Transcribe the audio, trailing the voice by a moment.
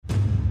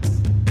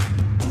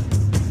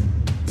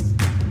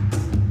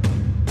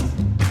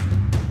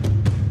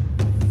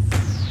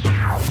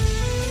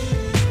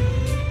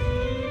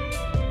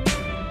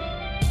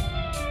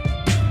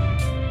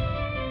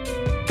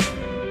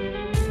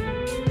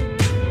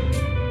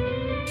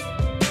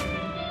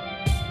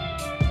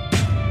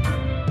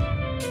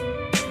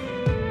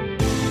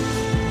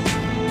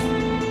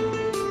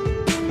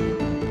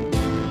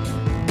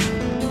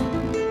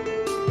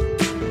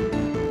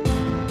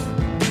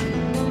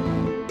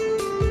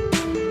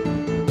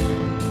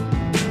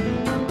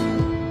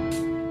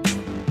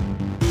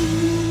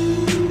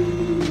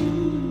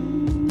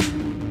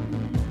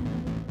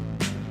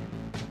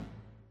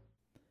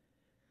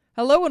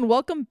Hello and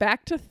welcome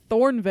back to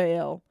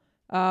Thornvale.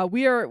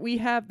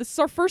 This is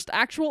our first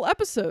actual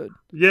episode.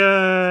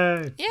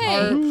 Yay!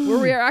 Where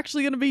we are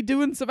actually going to be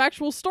doing some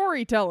actual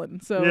storytelling.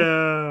 So,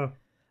 yeah.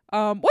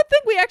 One thing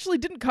we actually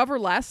didn't cover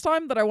last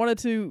time that I wanted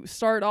to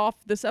start off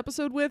this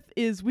episode with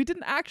is we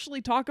didn't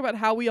actually talk about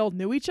how we all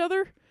knew each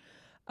other.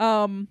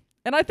 And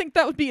I think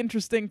that would be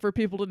interesting for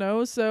people to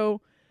know. So,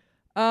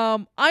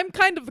 I'm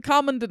kind of the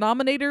common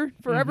denominator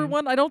for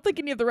everyone. I don't think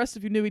any of the rest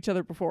of you knew each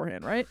other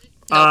beforehand, right?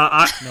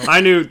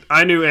 I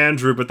knew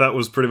Andrew, but that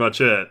was pretty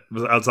much it. It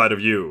was outside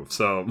of you,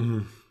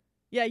 so.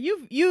 Yeah,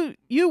 you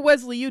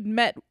Wesley, you'd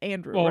met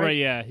Andrew, Oh, right?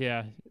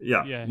 Yeah.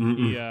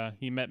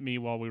 He met me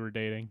while we were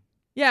dating.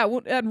 Yeah,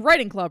 at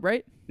writing club,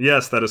 right?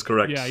 Yes, that is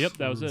correct. Yeah, yep,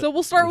 that was it. So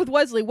we'll start with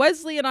Wesley.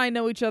 Wesley and I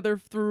know each other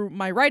through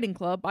my writing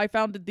club. I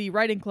founded the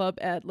writing club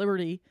at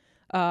Liberty.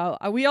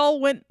 We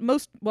all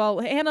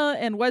Hannah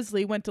and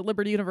Wesley went to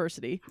Liberty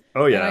University.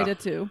 Oh, yeah. And I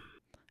did too.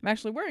 I'm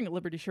actually wearing a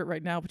Liberty shirt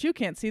right now, but you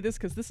can't see this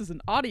because this is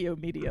an audio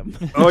medium.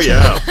 Oh,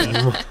 yeah.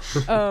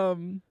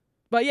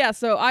 But yeah,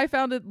 so I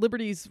founded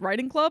Liberty's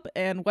writing club,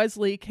 and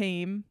Wesley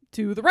came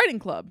to the writing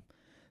club.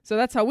 So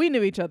that's how we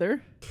knew each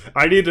other.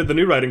 I needed the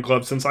new writing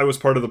club since I was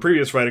part of the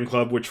previous writing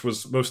club, which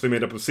was mostly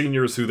made up of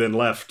seniors who then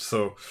left.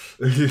 So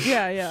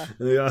yeah.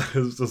 Yeah,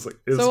 it's just like,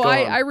 it's so gone.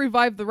 I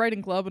revived the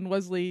writing club, and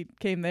Wesley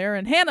came there.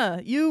 And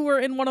Hannah, you were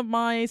in one of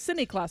my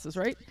cine classes,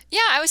 right? Yeah,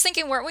 I was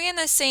thinking, weren't we in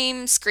the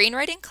same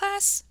screenwriting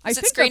class? I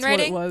think that's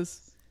what it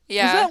was.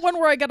 Yeah. Was that one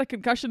where I got a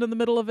concussion in the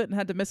middle of it and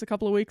had to miss a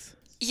couple of weeks?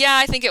 Yeah,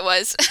 I think it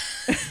was.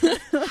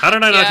 How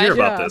did I not hear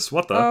about this?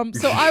 What the?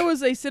 So I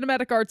was a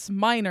cinematic arts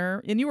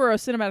minor, and you were a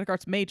cinematic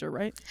arts major,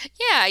 right?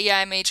 Yeah,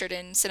 I majored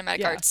in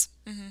cinematic arts.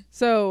 Mm-hmm.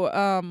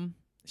 So,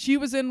 she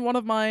was in one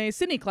of my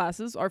cine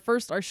classes, our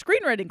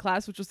screenwriting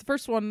class, which was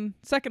the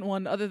second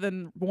one, other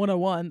than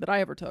 101 that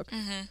I ever took.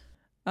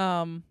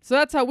 Mm-hmm. So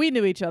that's how we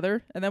knew each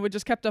other, and then we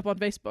just kept up on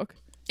Facebook.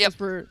 Yep.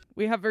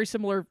 We have very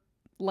similar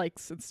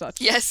likes and such.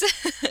 Yes.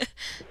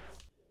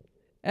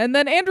 And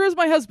then Andrew is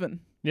my husband.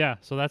 Yeah,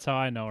 so that's how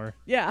I know her.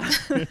 Yeah.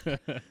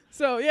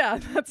 So yeah,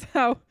 that's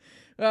how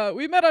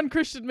we met on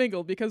Christian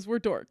Mingle because we're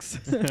dorks.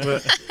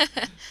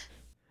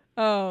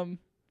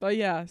 But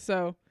yeah,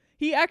 so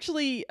he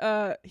actually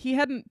he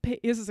hadn't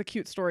this is a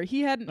cute story.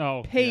 He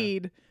hadn't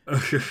paid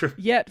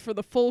yet for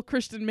the full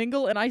Christian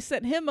Mingle, and I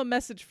sent him a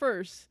message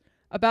first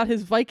about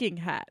his Viking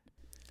hat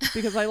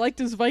because I liked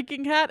his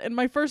Viking hat, and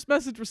my first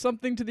message was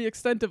something to the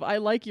extent of "I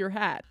like your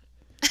hat."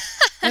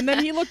 And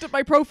then he looked at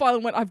my profile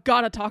and went, "I've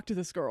got to talk to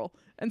this girl."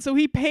 And so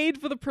he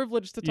paid for the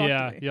privilege to talk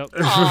to me. Yep.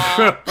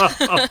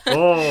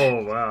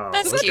 Oh, wow.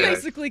 That's That cute.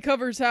 basically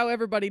covers how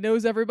everybody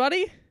knows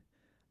everybody.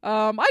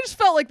 I just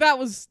felt like that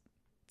was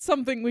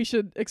something we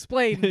should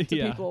explain to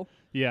people.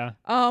 Yeah.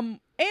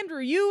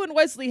 Andrew, you and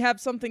Wesley have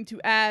something to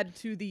add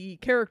to the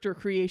character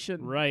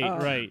creation.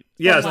 Right.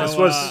 Yes, from this last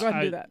was... time. Go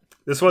ahead and do that.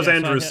 This was Yeah, so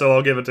Andrew, so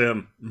I'll give it to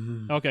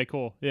him. Okay,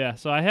 cool. Yeah,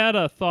 so I had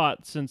a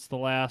thought since the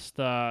last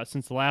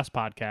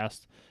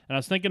podcast, and I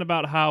was thinking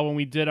about how when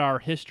we did our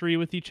history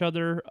with each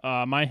other,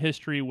 my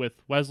history with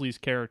Wesley's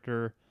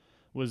character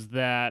was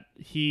that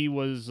he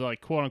was like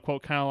quote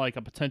unquote kind of like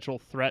a potential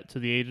threat to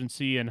the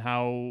agency and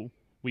how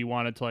we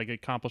wanted to like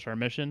accomplish our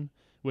mission,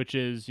 which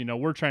is,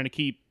 we're trying to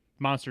keep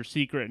Monster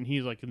secret, and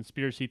he's like a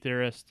conspiracy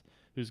theorist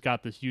who's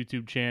got this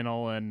YouTube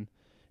channel and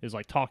is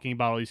like talking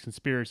about all these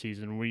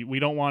conspiracies, and we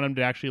don't want him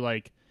to actually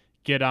like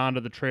get onto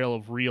the trail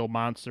of real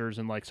monsters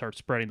and like start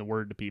spreading the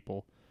word to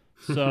people.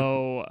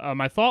 So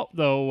my thought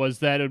though was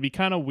that it would be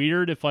kind of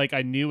weird if like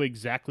I knew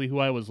exactly who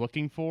I was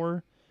looking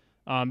for,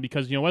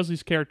 because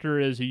Wesley's character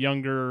is a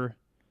younger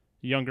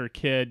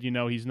kid.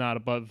 He's not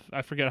above.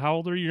 I forget, how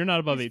old are you? You're not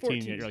above He's 18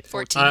 14. yet. You're like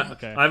 14.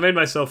 Okay. I made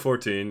myself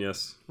 14,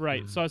 yes.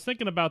 Right. So I was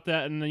thinking about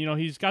that, and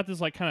he's got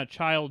this like kind of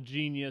child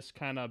genius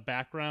kind of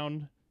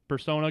background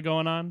persona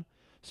going on.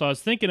 So I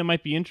was thinking it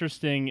might be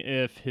interesting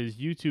if his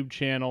YouTube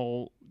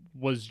channel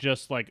was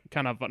just like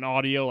kind of an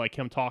audio, like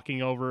him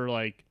talking over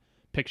like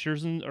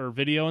pictures or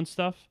video and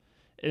stuff,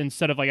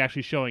 instead of like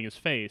actually showing his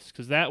face,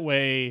 because that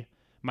way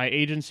my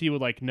agency would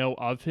like know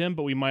of him,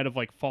 but we might have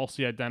like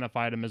falsely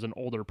identified him as an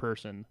older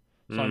person.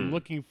 So I'm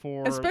looking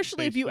for,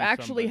 especially if you basically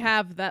actually somebody.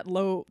 have that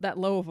low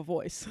of a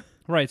voice.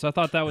 Right, so I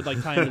thought that would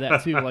like tie into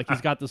that too. Like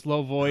he's got this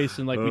low voice,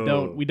 and like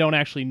we don't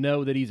actually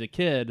know that he's a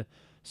kid.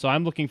 So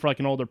I'm looking for like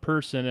an older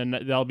person, and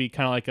that'll be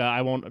kind of like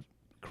I won't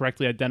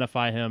correctly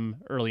identify him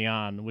early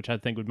on, which I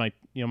think might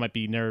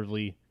be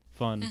narratively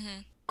fun. Mm-hmm.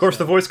 Of course,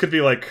 the voice could be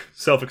like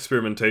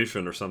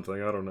self-experimentation or something.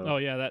 I don't know. Oh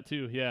yeah, that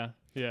too. Yeah.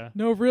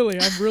 No, really,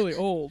 I'm really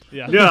old.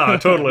 Yeah. Yeah,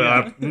 totally.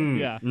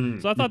 Yeah.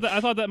 So I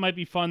thought that might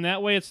be fun.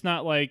 That way, it's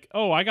not like,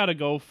 oh, I gotta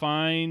go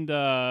find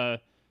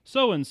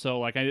so and so.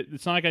 Like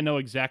it's not like I know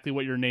exactly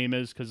what your name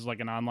is because it's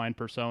like an online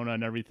persona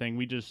and everything.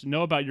 We just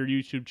know about your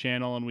YouTube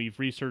channel and we've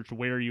researched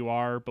where you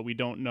are, but we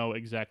don't know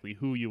exactly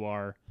who you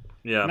are.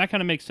 Yeah. And that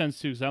kind of makes sense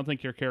too, because I don't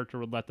think your character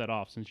would let that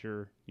off since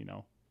you're,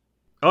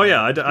 Oh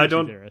yeah, I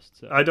don't. Theorist,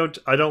 so. I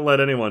don't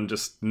let anyone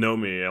just know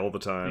me all the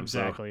time.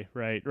 Exactly.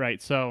 So.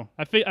 Right. So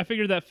I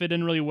figured that fit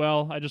in really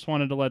well. I just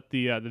wanted to let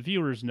the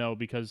viewers know,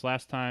 because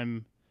last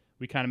time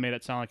we kind of made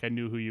it sound like I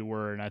knew who you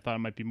were, and I thought it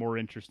might be more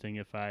interesting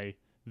if I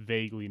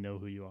vaguely know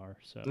who you are.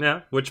 So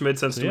yeah, which made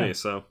sense to me.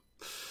 So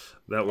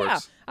that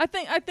works. Yeah,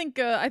 I think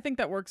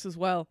that works as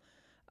well.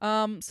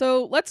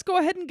 So let's go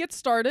ahead and get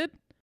started.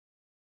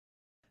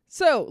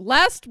 So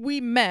last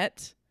we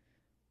met,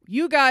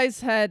 you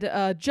guys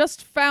had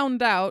just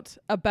found out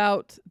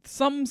about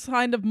some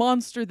kind of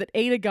monster that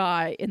ate a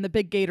guy in the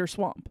Big Gator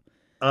Swamp.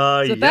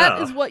 So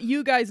that is what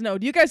you guys know.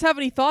 Do you guys have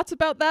any thoughts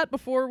about that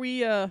before we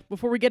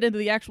get into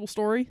the actual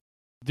story?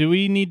 Do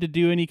we need to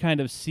do any kind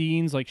of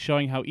scenes, like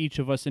showing how each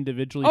of us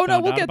individually found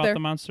out about the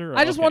monster?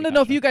 I just wanted to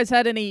know if you guys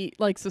had any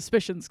like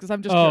suspicions, because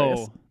I'm just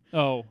curious.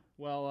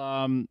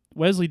 Well,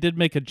 Wesley did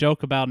make a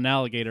joke about an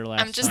alligator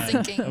last time. I'm just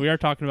thinking. We are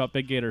talking about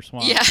Big Gator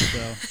Swamp. Yeah.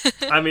 So.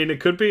 I mean, it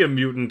could be a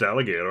mutant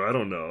alligator. I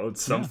don't know.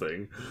 It's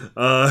something.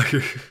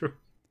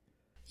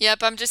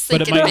 Yep, I'm just But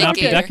thinking it might Big not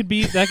Gator.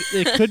 be.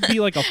 It could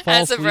be like a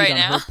false of lead right on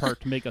now. her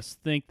part to make us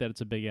think that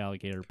it's a big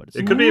alligator, but it's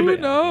It could be a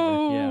big.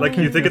 No. Yeah. Like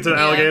you think it's an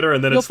alligator,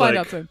 and then You'll it's find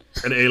like out soon.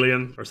 an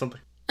alien or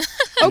something.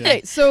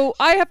 Okay, so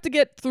I have to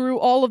get through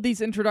all of these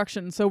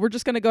introductions, so we're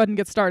just going to go ahead and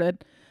get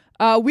started.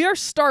 We are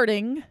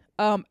starting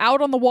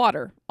out on the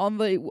water,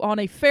 on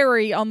a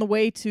ferry on the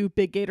way to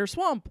Big Gator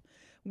Swamp,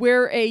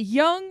 where a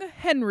young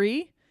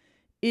Henry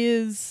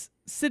is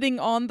sitting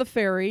on the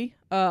ferry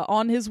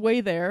on his way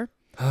there.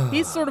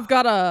 He's sort of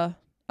got a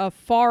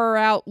far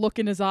out look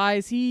in his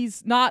eyes.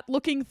 He's not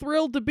looking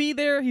thrilled to be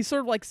there. He's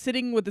sort of like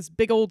sitting with this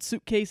big old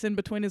suitcase in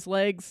between his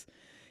legs.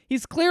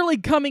 He's clearly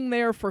coming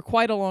there for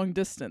quite a long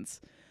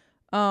distance.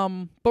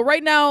 But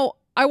right now,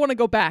 I want to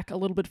go back a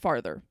little bit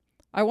farther.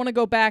 I want to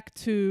go back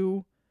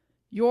to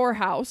your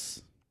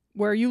house,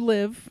 where you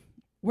live.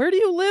 Where do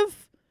you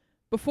live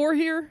before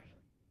here?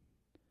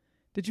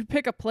 Did you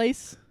pick a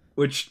place?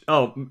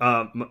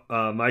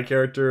 My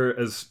character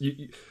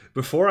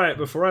before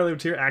I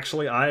lived here.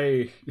 Actually,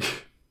 I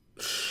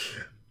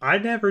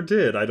never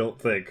did. I don't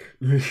think,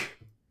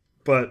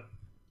 but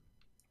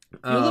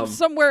you lived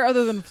somewhere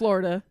other than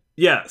Florida.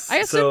 Yes, I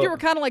assumed you were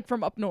kind of like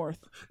from up north.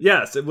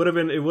 Yes, it would have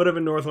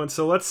been Northland.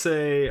 So let's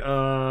say if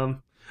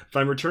I'm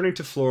returning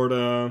to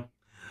Florida,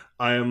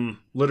 I am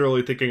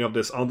literally thinking of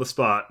this on the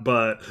spot,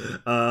 but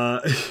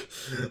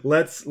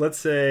let's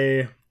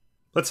say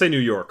New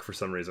York for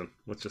some reason.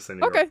 Let's just say New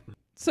York. Okay,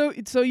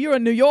 so you're a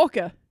New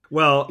Yorker.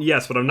 Well,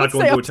 yes, but I'm not Let's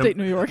going say to upstate attempt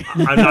New York.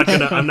 I'm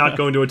not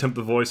going to attempt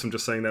the voice. I'm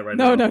just saying that right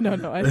now. No.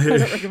 I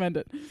don't recommend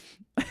it.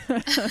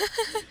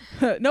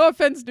 No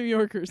offense, New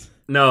Yorkers.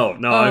 No.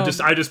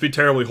 I just be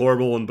terribly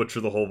horrible and butcher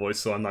the whole voice,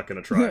 so I'm not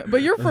going to try.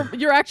 But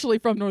you're actually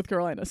from North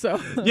Carolina,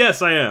 so.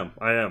 Yes, I am.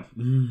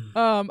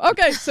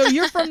 Okay, so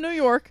you're from New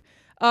York.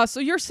 So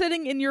you're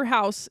sitting in your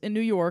house in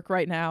New York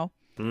right now,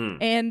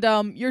 and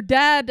your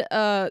dad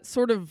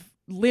sort of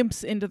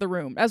limps into the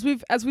room. As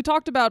we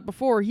talked about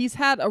before, he's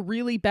had a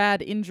really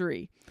bad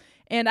injury,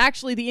 and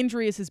actually the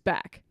injury is his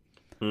back.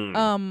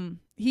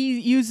 He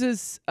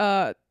uses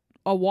a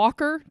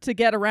walker to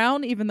get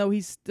around, even though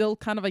he's still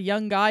kind of a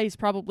young guy. He's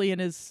probably in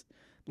his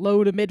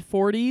low to mid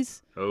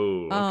 40s.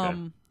 Oh,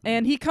 okay.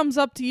 And he comes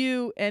up to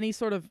you and he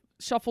sort of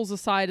shuffles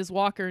aside his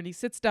walker and he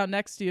sits down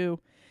next to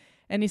you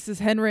and he says,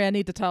 "Henry, I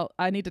need to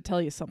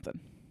tell you something."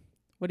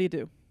 What do you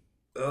do?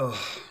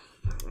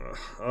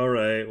 All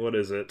right, what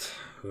is it?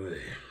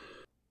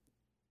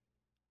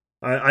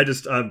 I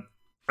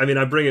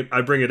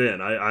bring it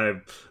in.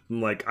 I'm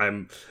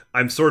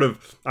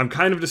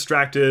kind of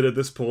distracted at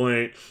this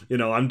point. You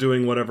know, I'm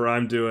doing whatever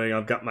I'm doing.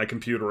 I've got my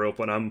computer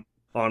open. I'm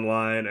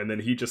online, and then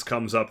he just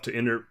comes up to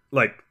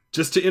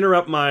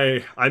interrupt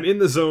I'm in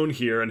the zone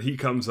here, and he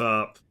comes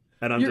up,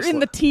 and You're in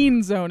the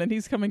teen zone, and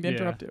he's coming to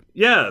interrupt you.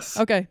 Yes.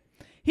 Okay.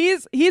 He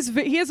has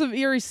a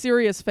very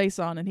serious face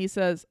on, and he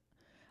says,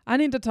 "I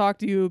need to talk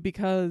to you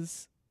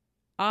because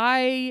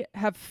I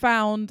have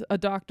found a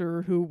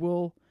doctor who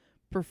will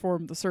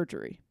perform the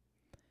surgery."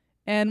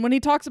 And when he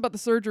talks about the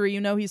surgery,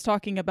 you know he's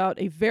talking about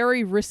a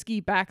very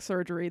risky back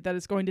surgery that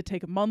is going to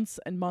take months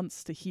and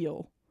months to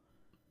heal.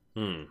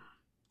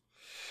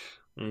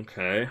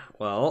 Okay,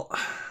 well,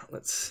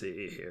 let's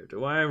see here.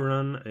 Do I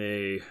run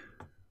a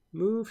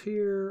move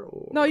here?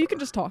 Or... No, you can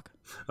just talk.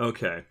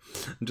 Okay.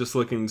 I'm just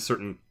looking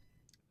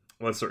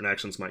what certain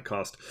actions might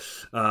cost.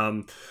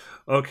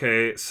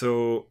 Okay,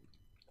 so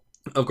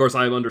of course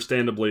I'm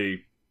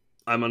understandably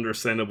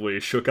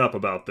shook up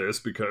about this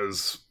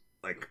because,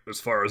 like,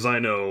 as far as I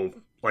know,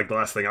 like, the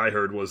last thing I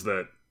heard was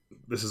that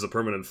this is a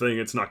permanent thing,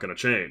 it's not going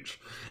to change.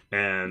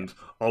 And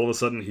all of a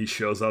sudden he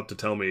shows up to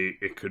tell me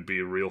it could be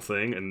a real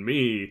thing, and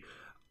me,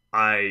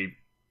 we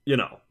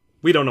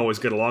don't always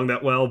get along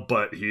that well,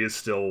 but he is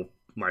still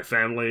my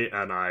family,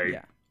 and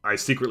I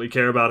secretly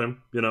care about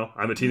him. You know,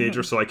 I'm a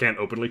teenager, so I can't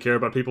openly care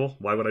about people.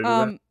 Why would I do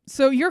that?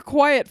 So you're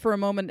quiet for a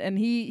moment, and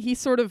he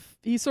sort of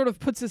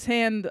puts his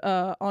hand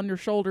on your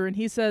shoulder, and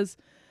he says,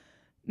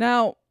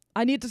 "Now,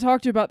 I need to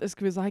talk to you about this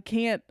because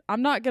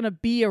I'm not going to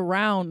be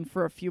around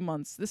for a few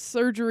months. This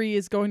surgery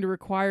is going to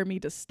require me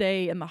to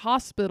stay in the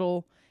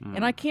hospital,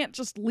 and I can't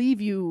just leave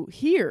you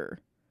here."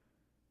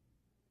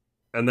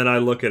 And then I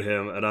look at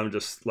him, and I'm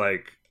just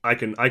like, I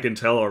can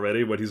tell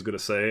already what he's gonna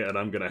say, and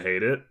I'm gonna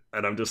hate it.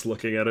 And I'm just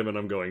looking at him, and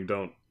I'm going,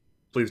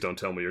 please don't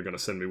tell me you're gonna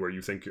send me where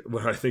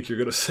I think you're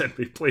gonna send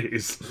me,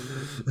 please.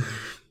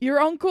 Your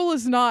uncle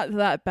is not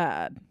that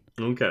bad.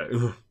 Okay.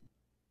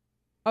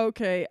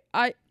 Okay,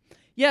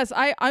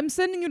 I'm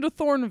sending you to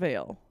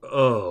Thornvale.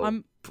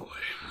 Oh, boy.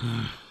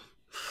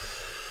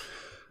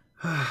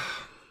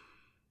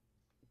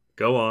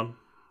 Go on.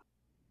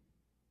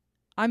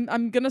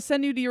 I'm gonna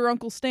send you to your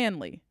Uncle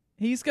Stanley.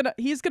 He's gonna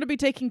be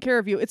taking care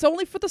of you. It's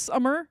only for the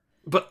summer.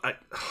 But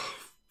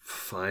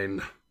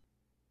fine.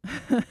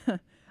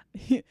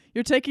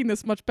 You're taking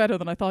this much better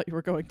than I thought you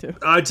were going to.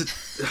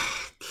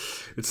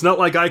 It's not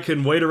like I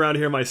can wait around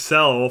here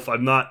myself.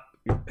 I'm not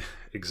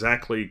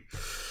exactly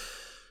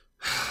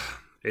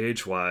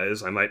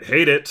age-wise. I might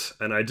hate it,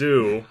 and I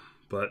do,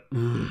 but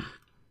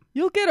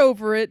you'll get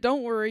over it.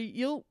 Don't worry.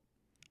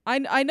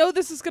 I know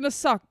this is gonna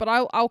suck, but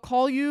I'll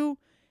call you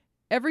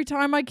every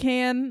time I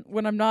can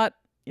when I'm not,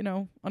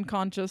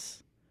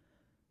 unconscious.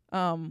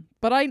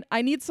 But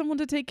I need someone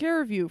to take care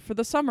of you for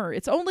the summer.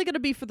 It's only gonna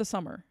be for the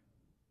summer.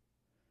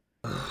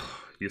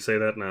 You say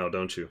that now,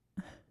 don't you?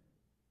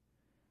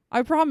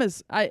 I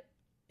promise.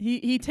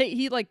 He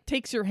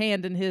takes your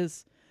hand in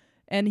his,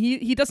 and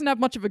he doesn't have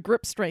much of a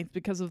grip strength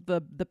because of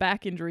the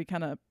back injury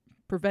kind of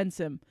prevents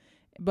him,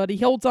 but he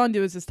holds on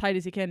to it as tight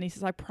as he can. And he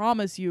says, "I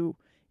promise you,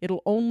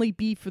 it'll only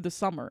be for the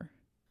summer."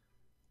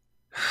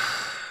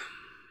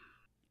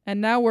 And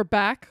now we're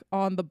back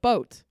on the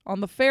boat,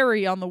 on the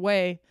ferry on the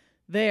way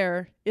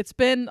there. It's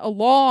been a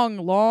long,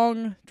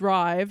 long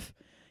drive.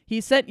 He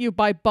sent you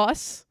by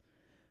bus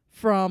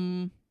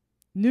from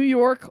New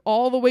York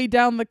all the way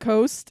down the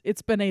coast.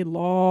 It's been a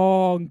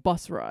long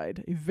bus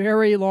ride,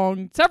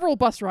 several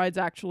bus rides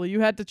actually. You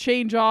had to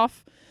change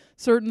off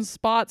certain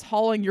spots,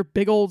 hauling your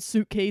big old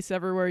suitcase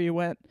everywhere you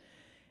went.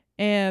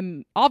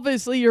 And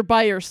obviously you're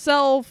by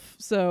yourself,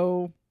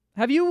 so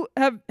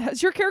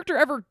has your character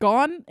ever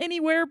gone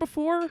anywhere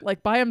before,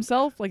 like by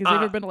himself? Like, has he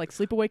ever been to like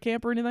sleepaway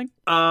camp or anything?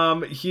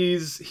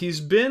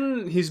 He's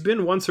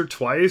been once or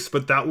twice,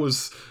 but that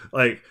was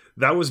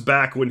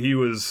back when he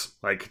was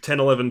like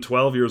 10, 11,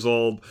 12 years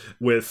old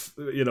with,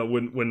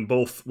 when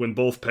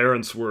both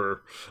parents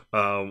were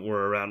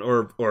around,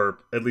 or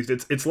at least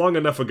it's long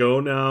enough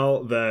ago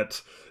now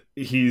that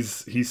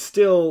he's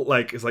still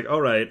like, it's like,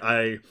 all right,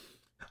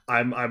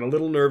 I'm a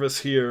little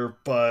nervous here,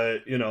 but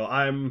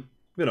I'm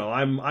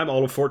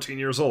all of 14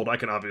 years old. I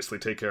can obviously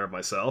take care of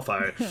myself.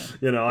 I Is this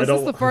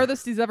the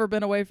farthest he's ever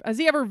been away? Has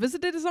he ever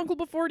visited his uncle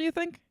before, do you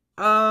think?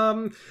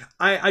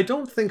 I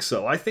don't think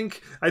so. I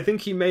think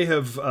he may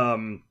have.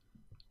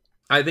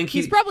 I think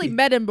he's probably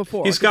met him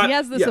before. He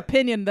has this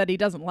opinion that he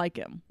doesn't like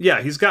him.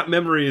 Yeah, he's got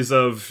memories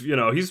of,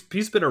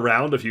 he's been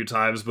around a few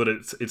times, but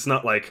it's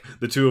not like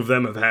the two of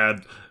them have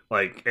had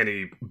like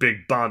any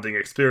big bonding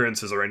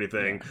experiences or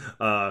anything.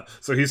 Yeah.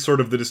 So he's sort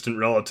of the distant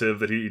relative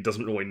that he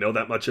doesn't really know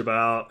that much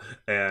about,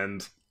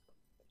 and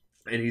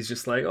he's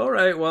just like, all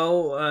right,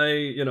 well,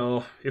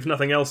 if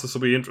nothing else, this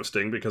will be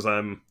interesting because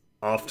I'm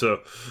off to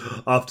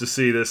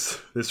see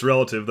this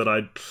relative that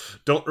I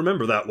don't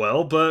remember that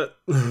well, but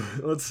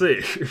let's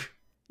see.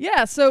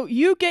 Yeah, so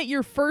you get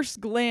your first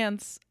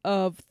glance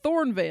of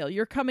Thornvale.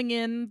 You're coming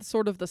in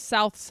sort of the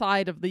south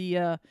side of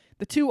the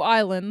two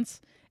islands,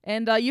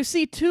 and you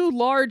see two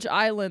large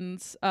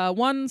islands,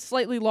 one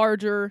slightly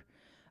larger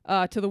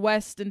to the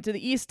west, and to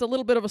the east a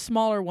little bit of a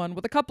smaller one,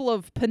 with a couple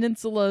of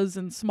peninsulas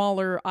and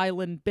smaller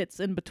island bits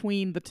in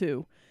between the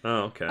two.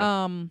 Oh,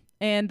 okay.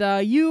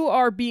 And you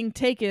are being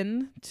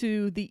taken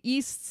to the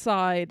east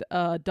side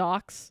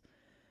docks.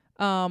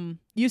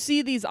 You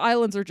see these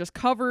islands are just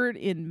covered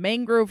in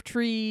mangrove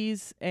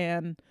trees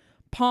and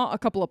a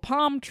couple of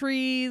palm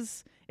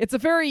trees. It's a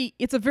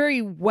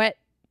very wet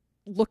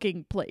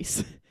looking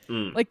place.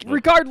 Like,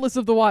 regardless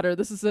of the water,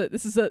 this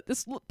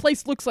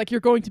place looks like you're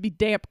going to be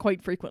damp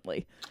quite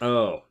frequently.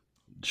 Oh,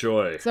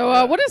 joy.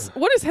 So what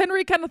is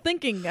Henry kind of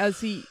thinking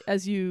as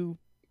you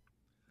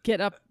get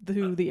up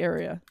to the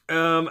area?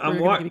 I'm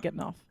getting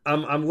off.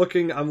 I'm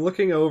looking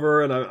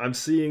over, and I'm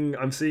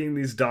seeing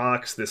these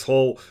docks, this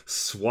whole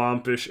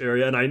swampish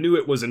area, and I knew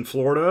it was in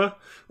Florida.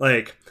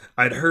 Like,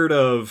 I'd heard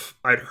of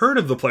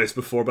the place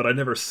before, but I'd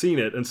never seen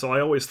it, and so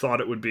I always thought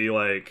it would be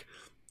like,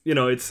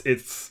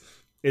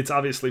 it's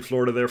obviously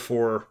Florida,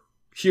 therefore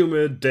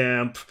humid,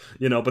 damp,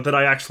 but then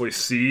I actually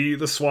see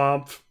the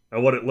swamp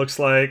and what it looks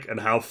like and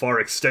how far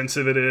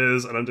extensive it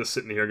is, and I'm just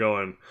sitting here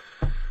going,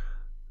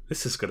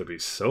 this is going to be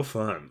so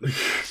fun.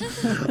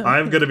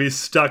 I'm going to be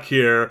stuck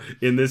here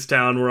in this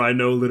town where I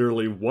know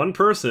literally one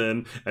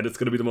person, and it's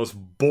going to be the most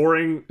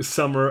boring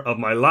summer of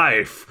my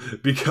life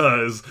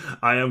because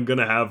I am going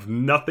to have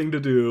nothing to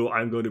do.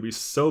 I'm going to be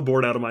so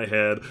bored out of my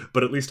head,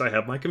 but at least I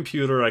have my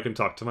computer. I can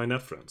talk to my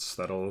net friends.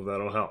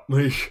 That'll help.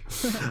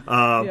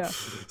 Yeah.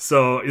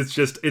 So it's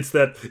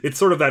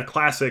sort of that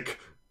classic,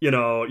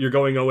 you're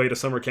going away to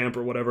summer camp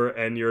or whatever,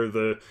 and you're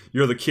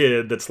the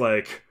kid that's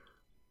like,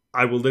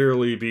 I will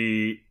literally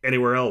be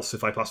anywhere else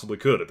if I possibly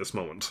could at this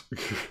moment.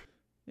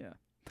 Yeah.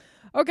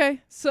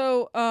 Okay,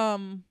 so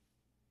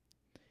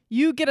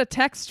you get a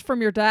text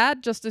from your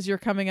dad just as you're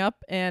coming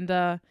up,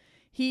 and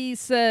he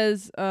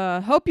says,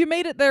 "Hope you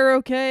made it there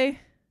okay."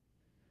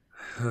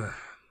 Do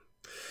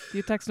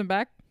you text him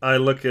back? I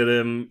look at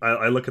him.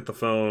 I look at the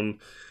phone,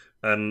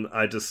 and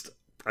I just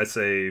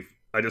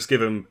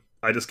give him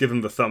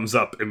the thumbs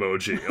up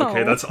emoji.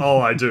 Okay, that's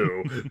all I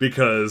do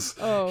because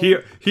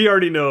he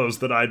already knows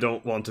that I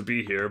don't want to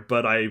be here,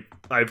 but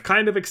I've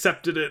kind of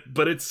accepted it.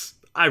 But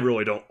I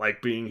really don't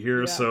like being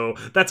here, so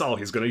that's all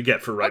he's gonna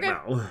get for right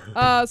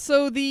now.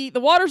 So the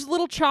water's a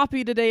little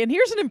choppy today, and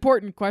here's an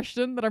important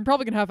question that I'm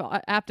probably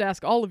gonna have to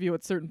ask all of you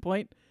at a certain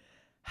point.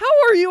 How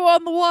are you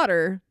on the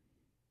water?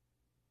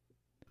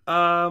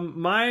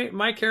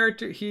 My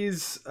character,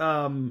 he's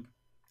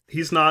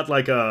not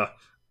like a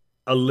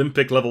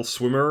Olympic level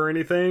swimmer or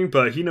anything,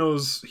 but he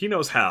knows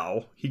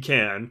how he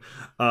can.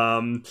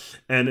 And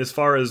as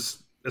far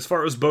as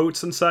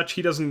boats and such,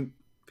 he doesn't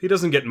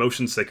get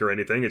motion sick or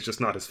anything. It's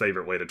just not his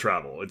favorite way to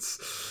travel.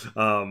 It's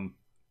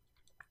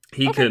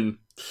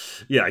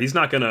he's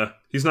not gonna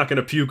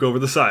puke over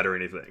the side or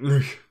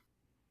anything.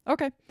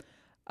 Okay.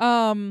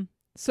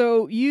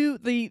 So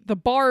the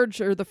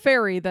barge or the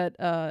ferry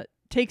that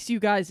takes you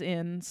guys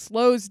in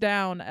slows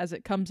down as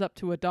it comes up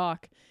to a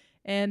dock,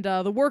 and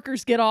the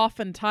workers get off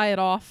and tie it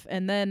off,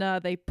 and then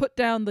they put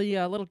down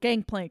the little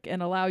gangplank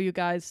and allow you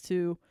guys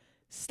to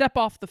step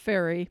off the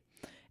ferry.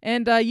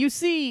 And you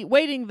see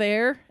waiting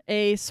there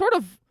a sort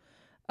of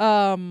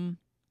a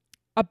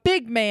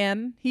big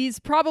man. He's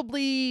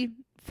probably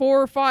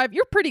 4 or 5.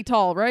 You're pretty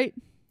tall, right?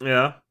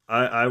 Yeah,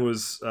 I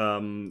was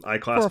I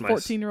classed for a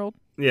 14-year-old.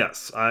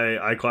 Yes,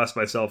 I classed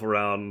myself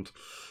around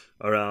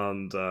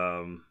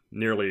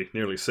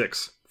nearly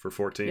 6 for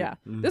 14. Yeah,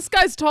 This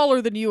guy's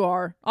taller than you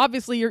are.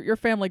 Obviously, your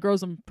family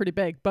grows him pretty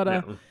big,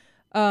 but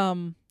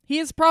he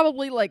is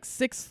probably like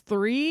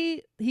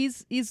 6'3".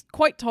 He's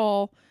quite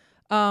tall.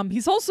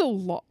 He's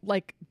also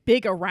like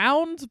big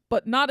around,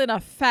 but not in a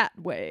fat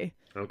way.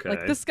 Okay.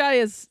 Like this guy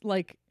is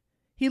like,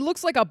 he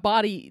looks like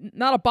not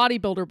a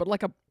bodybuilder, but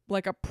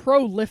like a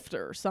pro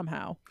lifter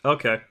somehow.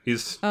 Okay,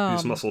 he's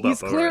muscled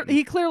up.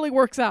 He clearly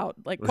works out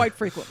like quite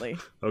frequently.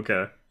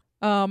 Okay.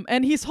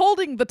 And he's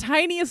holding the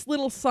tiniest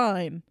little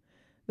sign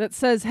that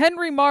says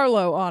Henry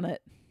Marlowe on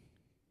it.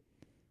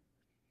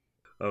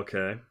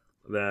 Okay.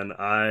 Then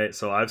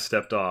I've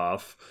stepped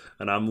off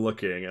and I'm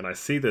looking and I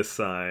see this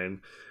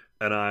sign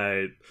and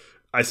I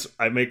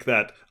make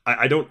that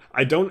I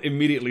don't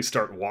immediately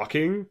start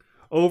walking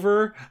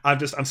over.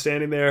 I'm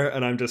standing there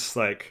and I'm just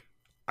like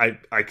I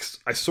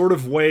sort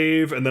of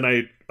wave and then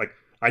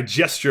I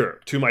gesture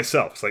to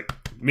myself. It's like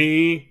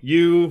me,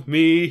 you,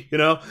 me,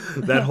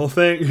 that whole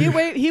thing.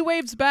 He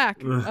waves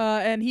back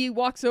and he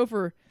walks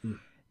over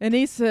and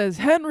he says,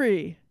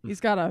 "Henry." He's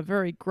got a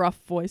very gruff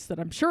voice that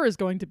I'm sure is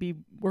going to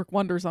work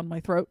wonders on my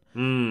throat.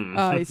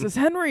 He says,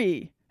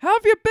 "Henry, how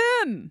have you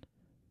been?"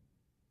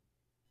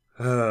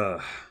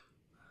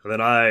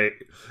 Then I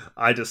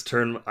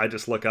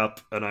just look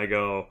up and I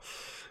go,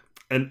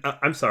 and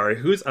I'm sorry,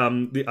 who's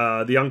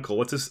the uncle?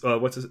 What's his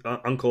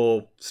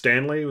Uncle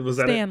Stanley? Was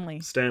that Stanley?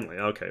 It? Stanley.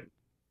 Okay.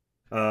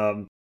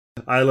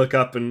 I look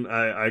up and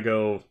I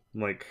go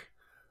like,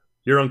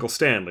 "You're Uncle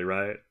Stanley,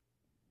 right?"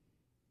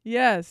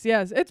 Yes.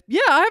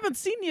 I haven't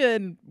seen you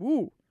in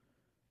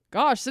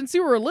since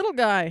you were a little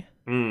guy.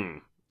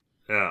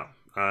 Yeah.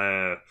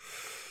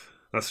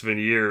 That's been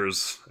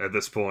years at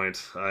this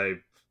point.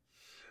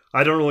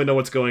 I don't really know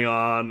what's going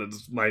on.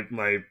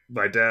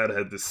 My dad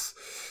had this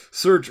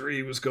surgery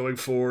he was going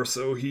for,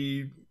 so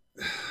he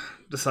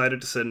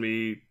decided to send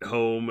me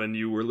home, and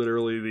you were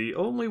literally the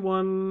only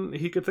one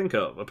he could think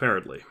of,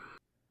 apparently.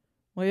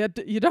 Well,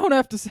 you don't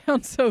have to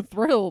sound so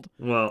thrilled.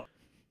 Well,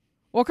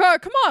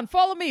 come on,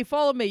 follow me.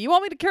 You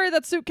want me to carry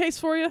that suitcase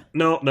for you?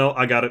 No,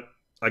 I got it.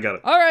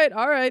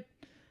 All right.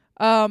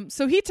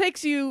 So he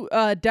takes you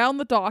down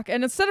the dock,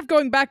 and instead of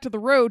going back to the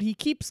road, he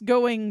keeps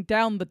going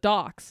down the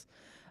docks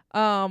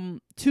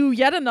to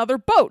yet another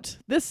boat.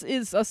 This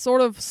is a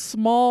sort of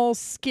small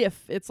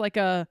skiff. It's like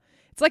an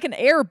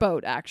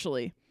airboat,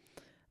 actually.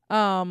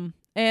 And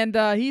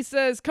he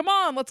says, "Come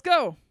on, let's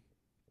go."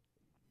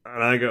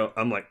 And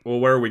I'm like,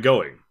 "Well, where are we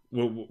going?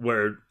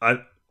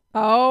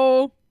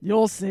 Oh,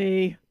 you'll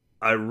see."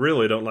 I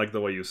really don't like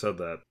the way you said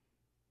that.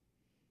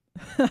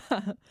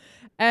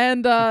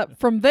 And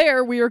from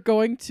there, we are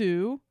going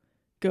to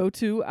go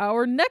to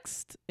our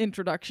next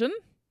introduction,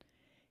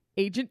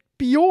 Agent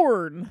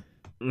Bjorn.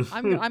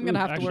 I'm gonna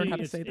have to learn how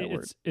to say that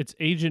word. It's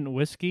Agent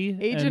Whiskey,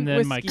 and then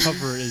Whiskey. my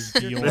cover is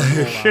Bjorn.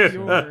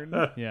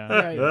 Bjorn.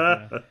 Yeah.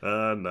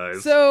 Right.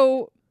 Nice.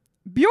 So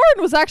Bjorn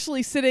was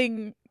actually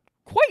sitting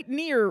quite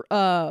near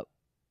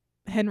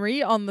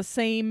Henry on the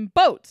same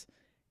boat,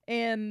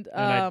 and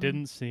I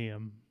didn't see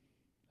him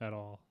at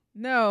all.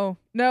 No.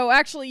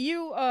 Actually,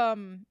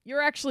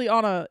 you're actually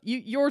on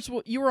you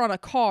were on a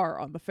car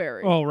on the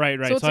ferry. Oh, right.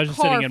 So I was just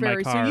sitting in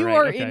ferry. my car. So you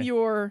are in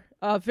your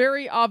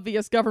very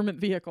obvious government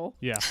vehicle.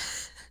 Yeah.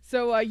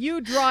 So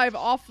you drive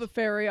off the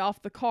ferry,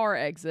 off the car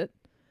exit,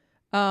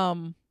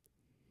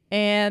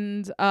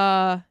 And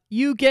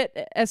you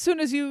get, as soon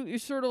as you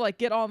sort of like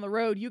get on the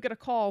road, you get a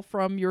call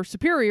from your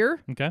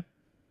superior. Okay.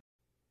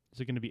 Is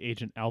it going to be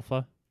Agent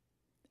Alpha?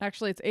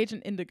 Actually, it's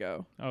Agent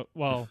Indigo. Oh,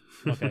 well,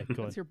 okay, good.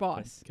 It's your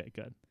boss. Okay,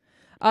 good.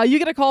 You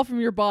get a call from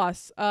your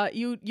boss.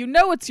 You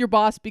know it's your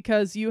boss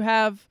because you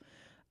have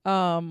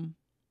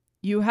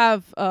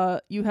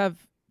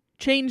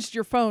changed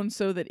your phone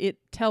so that it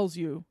tells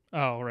you.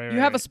 Oh, right. You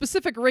have a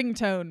specific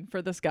ringtone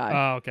for this guy.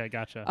 Oh, okay,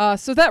 gotcha.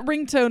 So that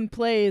ringtone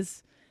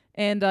plays,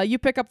 and you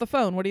pick up the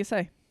phone. What do you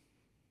say?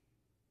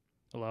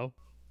 Hello.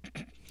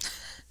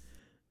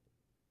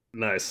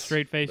 Nice.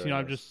 Straight face. Very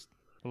I'm nice. just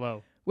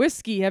hello.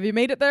 Whiskey, have you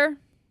made it there?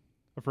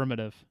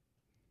 Affirmative.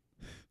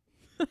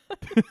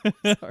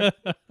 Sorry.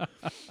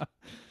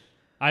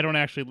 I don't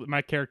actually.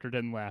 My character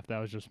didn't laugh. That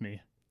was just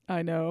me.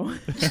 I know.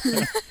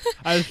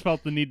 I just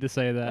felt the need to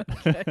say that.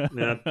 Okay.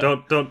 Yeah,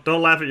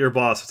 don't laugh at your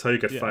boss. That's how you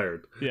get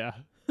fired. Yeah.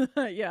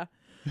 Yeah.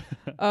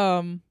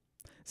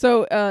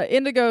 So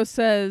Indigo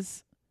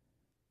says,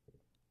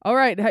 "All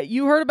right,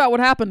 you heard about what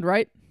happened,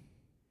 right?"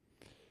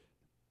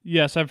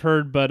 Yes, I've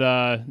heard,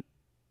 but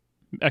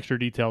extra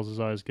details is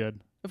always good.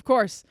 Of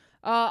course.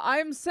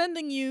 I'm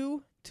sending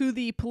you to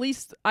the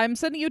police. I'm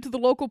sending you to the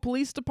local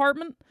police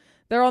department.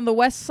 They're on the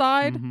west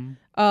side.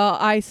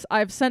 Mm-hmm.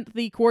 I've sent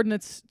the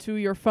coordinates to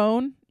your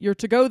phone. You're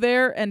to go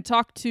there and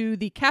talk to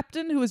the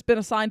captain who has been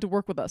assigned to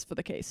work with us for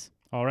the case.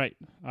 All right,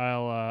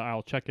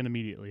 I'll check in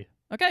immediately.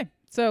 Okay.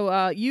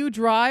 So you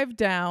drive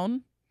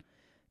down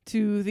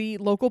to the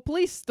local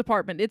police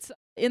department. It's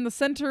in the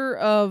center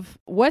of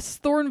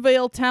West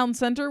Thornvale Town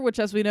Center, which,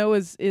 as we know,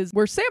 is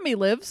where Sammy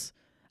lives.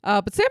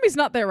 But Sammy's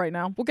not there right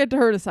now. We'll get to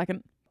her in a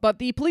second. But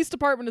the police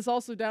department is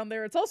also down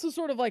there. It's also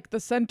sort of like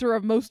the center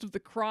of most of the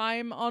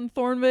crime on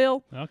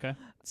Thornvale. Okay.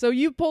 So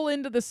you pull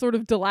into this sort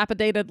of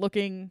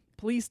dilapidated-looking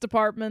police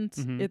department.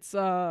 Mm-hmm.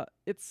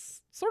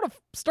 It's sort of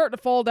starting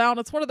to fall down.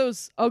 It's one of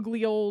those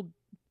ugly old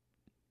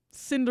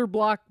cinder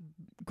block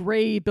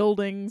gray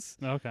buildings.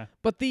 Okay.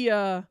 But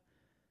the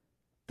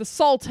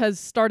salt has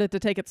started to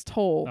take its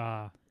toll.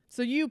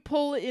 So you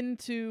pull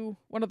into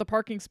one of the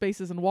parking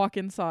spaces and walk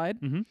inside.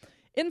 Mm-hmm.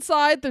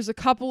 Inside, there's a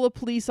couple of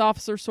police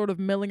officers sort of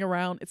milling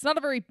around. It's not a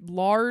very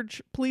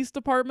large police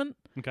department.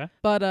 Okay.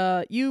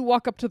 But you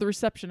walk up to the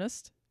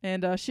receptionist,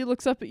 and she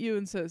looks up at you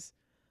and says,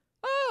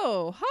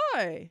 "Oh,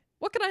 hi.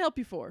 What can I help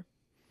you for?"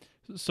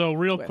 So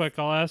real quick,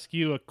 I'll ask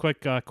you a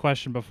quick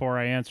question before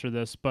I answer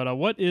this. But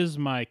what is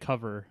my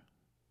cover?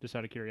 Just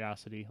out of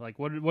curiosity, like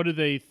what do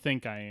they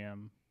think I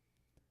am?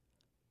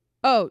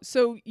 Oh,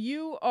 so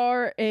you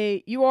are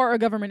a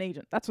government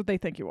agent. That's what they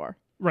think you are.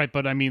 Right,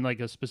 but I mean like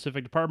a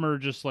specific department or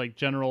just like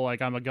general,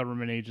 like I'm a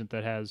government agent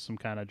that has some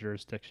kind of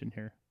jurisdiction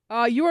here.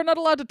 You are not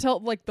allowed to tell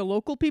like the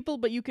local people,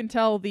 but you can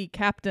tell the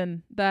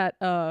captain that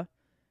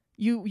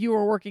you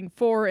are working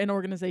for an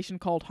organization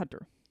called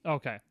Hunter.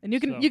 Okay. And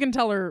you can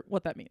tell her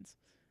what that means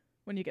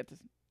when you get to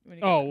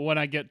when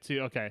I get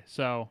to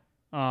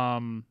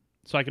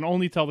so I can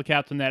only tell the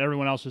captain that.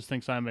 Everyone else just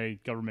thinks I'm a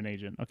government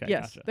agent. Okay.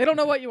 Yes. Gotcha. They don't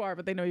know what you are,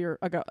 but they know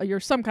you're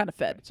some kind of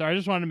fed. Sorry, I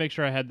just wanted to make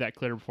sure I had that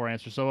clear before I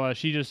answer. So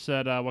she just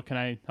said, "What can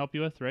I help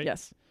you with?" Right?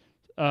 Yes.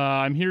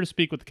 I'm here to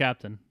speak with the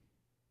captain.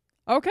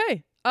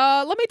 Okay.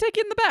 Let me take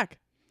you in the back.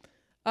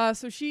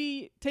 So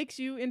she takes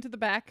you into the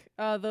back.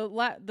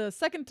 The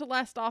second to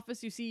last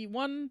office, you see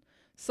one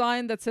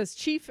sign that says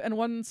chief and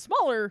one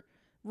smaller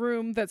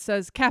room that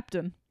says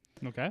captain.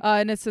 Okay.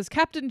 And it says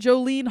Captain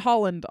Jolene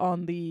Holland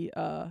on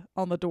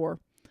the door.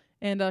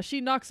 And she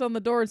knocks on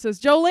the door and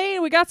says,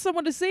 "Jolene, we got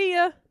someone to see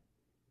you."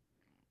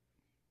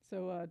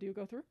 So do you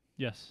go through?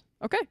 Yes.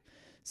 Okay.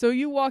 So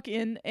you walk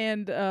in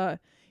and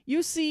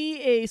you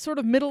see a sort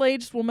of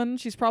middle-aged woman.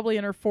 She's probably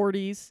in her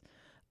 40s.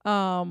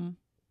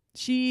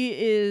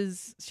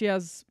 She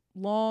has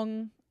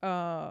long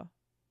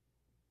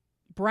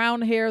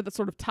brown hair that's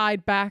sort of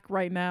tied back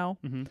right now.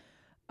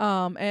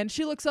 Mm-hmm. And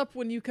she looks up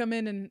when you come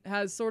in and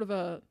has sort of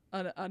an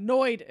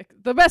annoyed.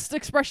 The best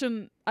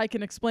expression I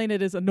can explain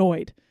it is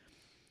annoyed.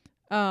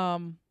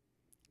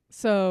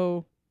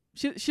 So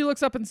she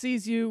looks up and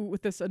sees you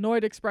with this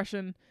annoyed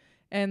expression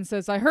and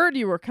says, "I heard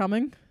you were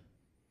coming."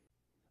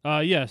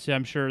 Yes, yeah,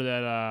 I'm sure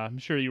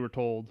you were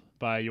told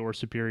by your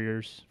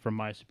superiors from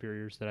my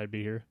superiors that I'd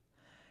be here.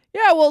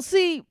 Yeah, well,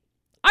 see,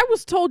 I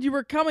was told you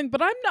were coming,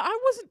 but I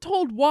wasn't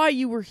told why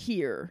you were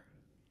here.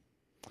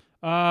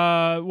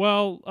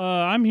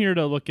 I'm here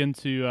to look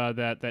into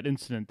that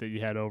incident that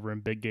you had over in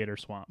Big Gator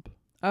Swamp.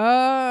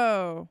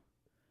 Oh,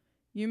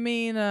 you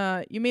mean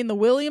the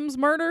Williams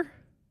murder?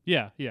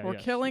 Yeah, or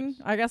yes, killing?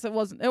 Yes. I guess it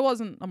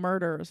wasn't a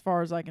murder as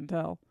far as I can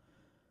tell.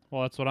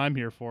 Well, that's what I'm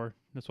here for.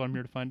 That's what I'm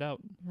here to find out.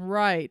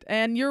 Right,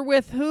 and you're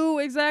with who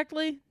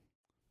exactly?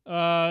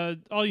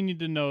 All you need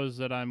to know is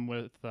that I'm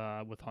with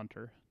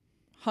Hunter.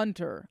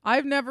 Hunter.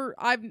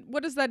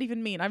 What does that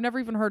even mean? I've never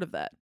even heard of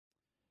that.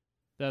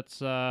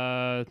 That's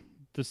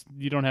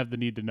you don't have the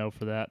need to know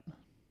for that.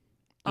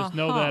 Just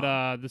know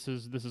that this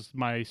is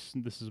my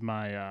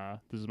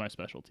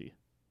specialty.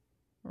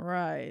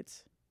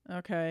 Right.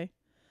 Okay.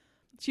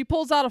 She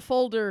pulls out a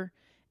folder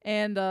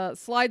and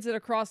slides it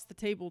across the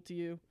table to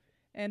you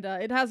And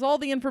it has all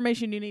the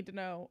information you need to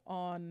know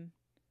on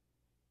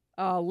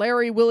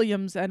Larry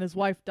Williams and his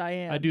wife,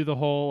 Diane. I do the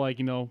whole,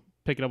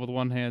 pick it up with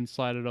one hand,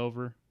 slide it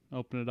over,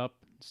 open it up,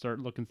 start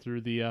looking through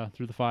the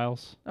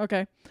files.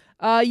 Okay.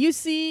 You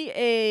see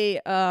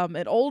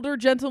an older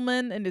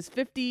gentleman in his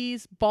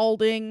 50s,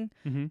 balding.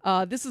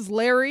 Mm-hmm. This is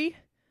Larry.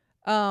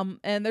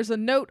 And there's a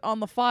note on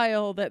the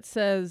file that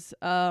says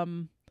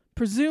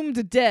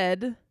presumed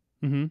dead.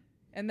 Mm-hmm.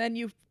 And then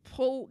you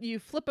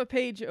flip a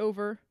page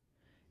over,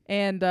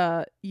 and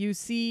you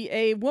see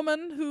a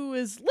woman who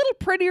is a little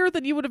prettier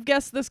than you would have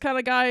guessed this kind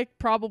of guy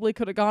probably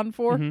could have gone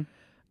for.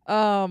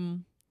 Mm-hmm.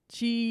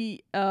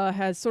 She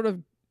has sort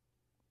of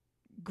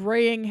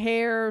graying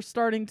hair,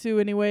 starting to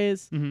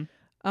anyways.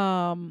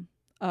 Mm-hmm.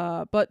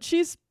 But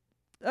she's,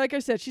 like I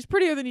said, she's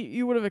prettier than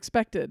you would have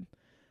expected.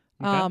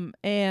 Okay.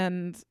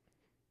 And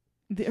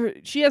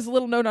she has a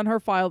little note on her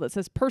file that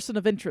says person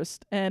of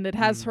interest, and it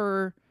has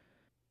her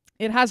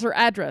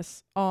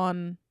address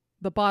on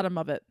the bottom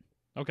of it.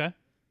 Okay.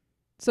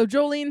 So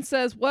Jolene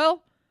says,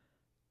 well,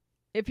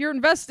 if you're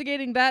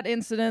investigating that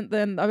incident,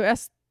 then I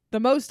guess the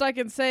most I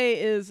can say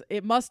is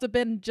it must have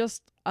been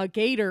just a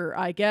gator,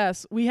 I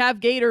guess. We have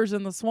gators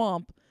in the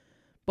swamp,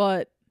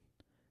 but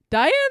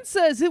Diane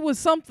says it was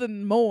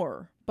something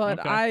more. But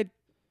okay.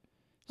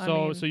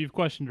 So you've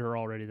questioned her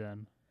already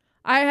then?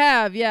 I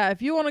have, yeah.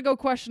 If you want to go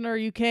question her,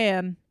 you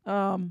can.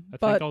 I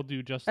think I'll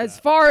do just as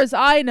that. far as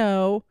I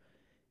know,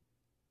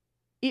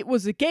 it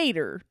was a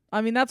gator. I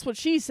mean, that's what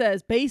she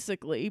says,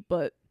 basically,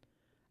 but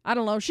I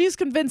don't know. She's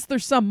convinced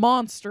there's some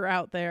monster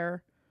out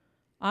there.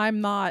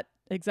 I'm not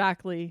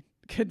exactly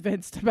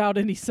convinced about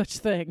any such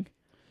thing.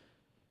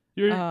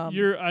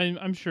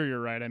 I'm sure you're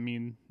right. I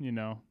mean,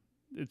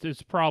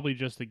 it's probably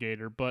just a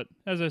gator, but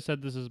as I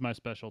said, this is my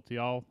specialty.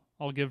 I'll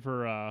give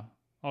her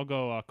I'll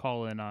go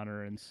call in on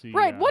her and see.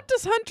 Right. What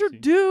does Hunter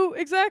do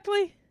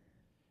exactly?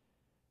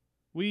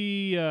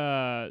 We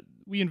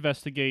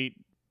investigate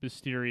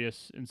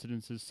mysterious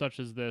incidences such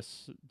as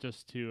this,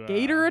 just to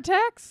gator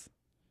attacks.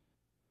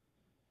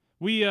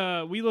 We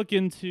look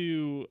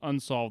into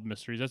unsolved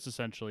mysteries. That's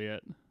essentially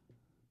it.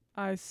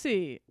 I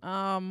see.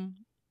 Well,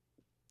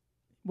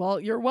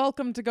 you're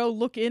welcome to go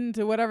look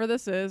into whatever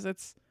this is.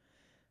 It's,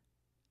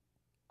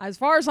 as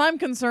far as I'm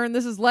concerned,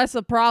 this is less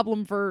a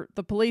problem for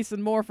the police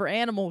and more for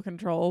animal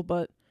control,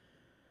 but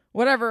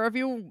whatever.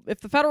 If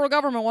the federal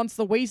government wants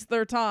to waste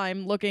their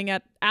time looking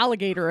at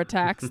alligator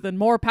attacks, then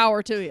more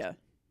power to you.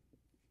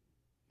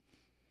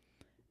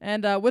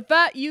 And with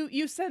that,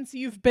 you sense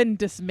you've been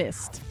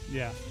dismissed.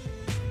 Yeah.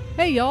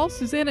 Hey y'all,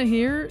 Susanna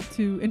here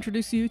to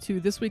introduce you to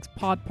this week's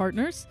pod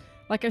partners.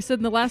 Like I said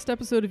in the last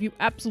episode, if you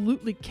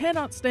absolutely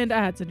cannot stand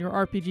ads in your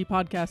RPG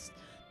podcast,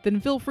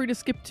 then feel free to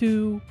skip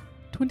to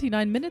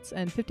 29 minutes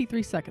and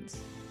 53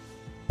 seconds.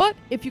 But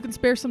if you can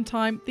spare some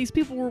time, these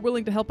people were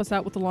willing to help us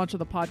out with the launch of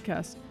the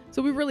podcast,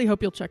 so we really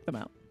hope you'll check them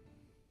out.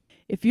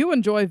 If you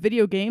enjoy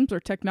video games or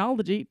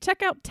technology,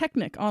 check out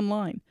Technic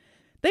online.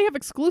 They have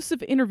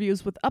exclusive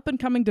interviews with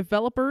up-and-coming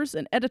developers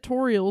and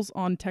editorials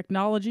on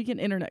technology and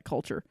internet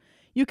culture.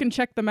 You can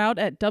check them out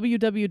at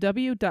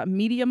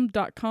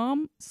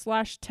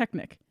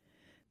www.medium.com/Technic.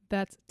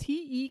 That's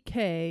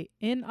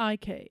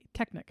TEKNIK,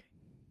 Technic.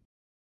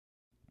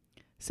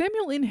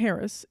 Samuel N.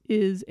 Harris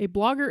is a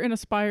blogger and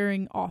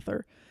aspiring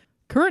author.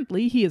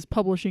 Currently, he is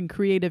publishing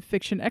creative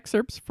fiction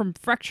excerpts from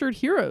Fractured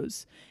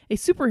Heroes, a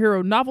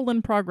superhero novel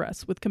in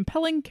progress with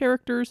compelling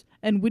characters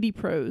and witty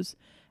prose,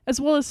 as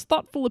well as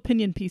thoughtful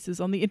opinion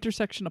pieces on the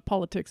intersection of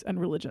politics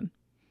and religion.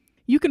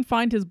 You can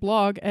find his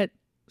blog at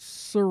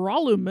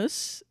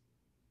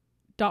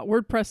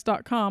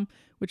siralumus.wordpress.com,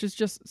 which is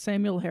just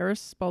Samuel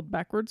Harris spelled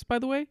backwards, by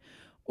the way,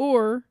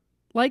 or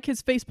like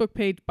his Facebook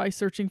page by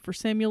searching for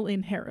Samuel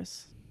N.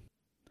 Harris.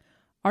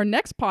 Our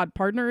next pod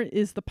partner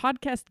is the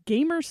podcast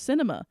Gamer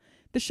Cinema.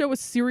 The show is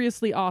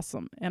seriously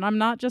awesome, and I'm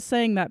not just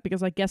saying that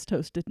because I guest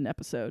hosted an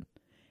episode.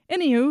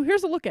 Anywho,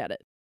 here's a look at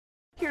it.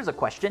 Here's a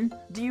question.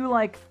 Do you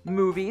like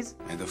movies?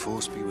 May the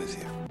force be with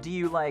you. Do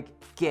you like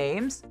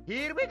games?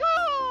 Here we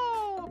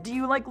go! Do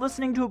you like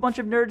listening to a bunch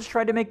of nerds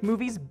try to make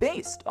movies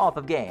based off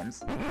of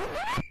games?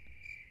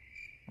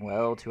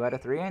 Well, 2 out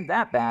of 3 ain't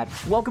that bad.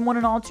 Welcome one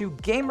and all to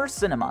Gamer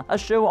Cinema, a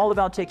show all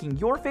about taking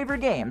your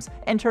favorite games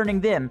and turning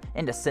them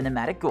into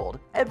cinematic gold.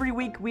 Every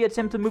week, we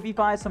attempt to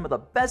movify some of the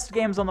best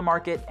games on the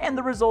market, and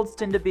the results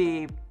tend to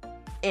be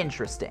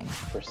interesting.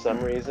 For some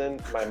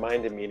reason, my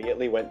mind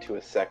immediately went to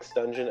a sex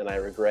dungeon and I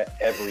regret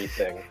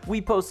everything.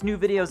 We post new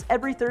videos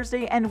every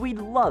Thursday, and we'd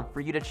love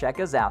for you to check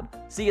us out.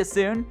 See you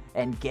soon,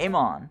 and game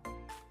on.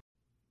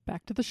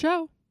 Back to the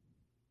show.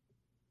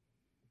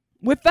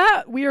 With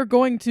that, we are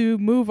going to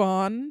move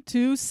on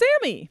to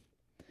Sammy.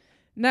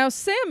 Now,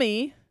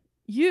 Sammy,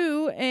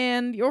 you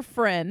and your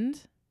friend,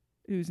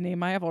 whose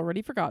name I have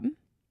already forgotten.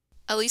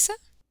 Elisa?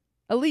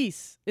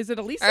 Elise. Is it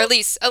Elisa? Or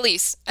Elise.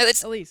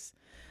 It's Elise.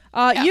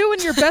 Yeah. You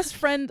and your best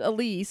friend,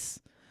 Elise,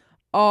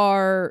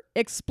 are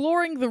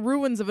exploring the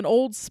ruins of an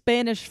old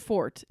Spanish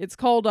fort. It's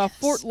called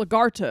Fort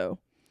Lagarto.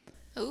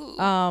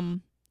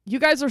 Ooh. You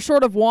guys are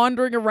sort of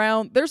wandering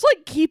around. There's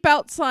like keep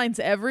out signs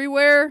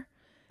everywhere.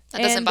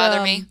 That doesn't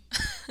bother me.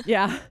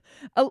 Yeah.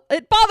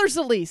 It bothers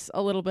Elise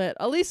a little bit.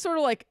 Elise sort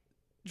of like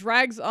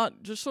drags on,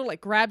 just sort of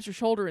like grabs your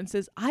shoulder and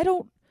says, I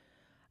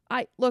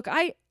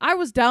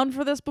was down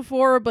for this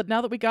before, but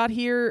now that we got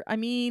here, I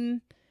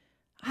mean,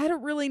 I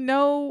don't really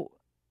know.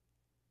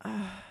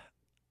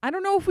 I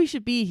don't know if we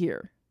should be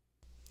here.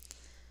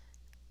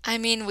 I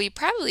mean, we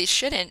probably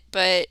shouldn't,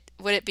 but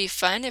would it be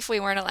fun if we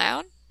weren't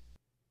allowed?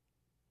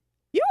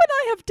 You and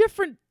I have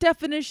different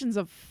definitions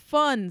of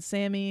fun,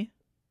 Sammy.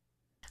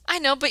 I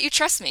know, but you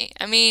trust me.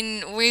 I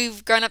mean,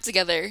 we've grown up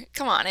together.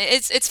 Come on,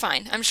 it's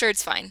fine. I'm sure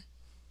it's fine.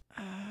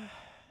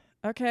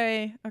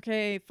 Okay,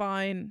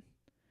 fine.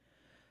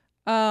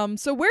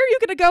 So where are you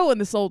gonna go in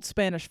this old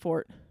Spanish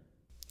fort?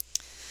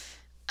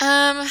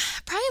 Probably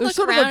there's look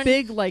sort around. of a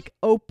big, like,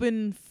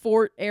 open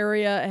fort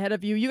area ahead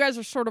of you. You guys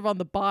are sort of on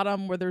the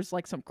bottom where there's,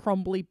 like, some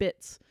crumbly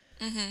bits.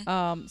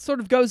 Mm-hmm.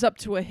 Sort of goes up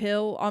to a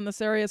hill on this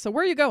area. So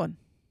where are you going?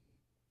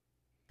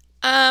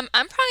 I'm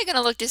probably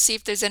gonna look to see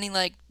if there's any,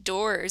 like,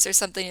 doors or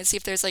something and see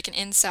if there's, like, an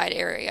inside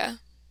area.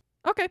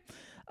 Okay.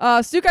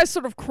 So you guys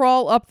sort of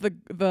crawl up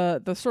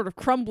the sort of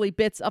crumbly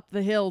bits up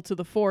the hill to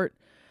the fort.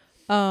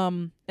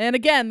 And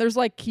again, there's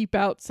like keep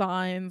out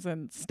signs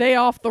and stay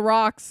off the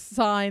rocks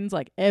signs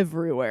like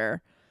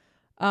everywhere.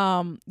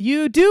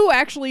 You do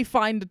actually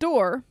find a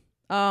door.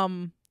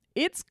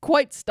 It's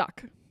quite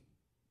stuck.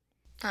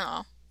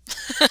 Oh.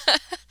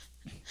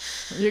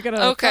 Are you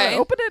gonna try to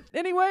open it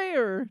anyway,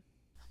 or?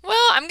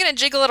 Well, I'm gonna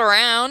jiggle it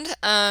around.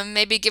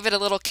 Maybe give it a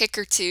little kick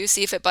or two,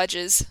 see if it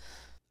budges.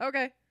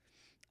 Okay.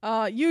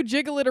 You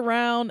jiggle it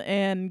around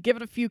and give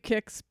it a few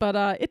kicks, but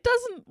it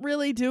doesn't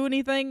really do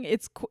anything.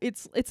 It's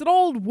an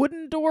old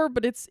wooden door,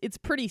 but it's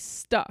pretty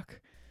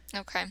stuck.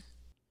 Okay.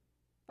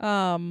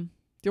 Do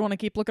you want to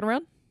keep looking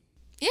around?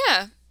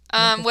 Yeah.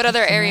 What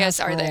other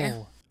areas are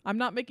there? I'm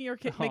not making her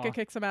make a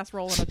kick some ass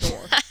roll on a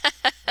door.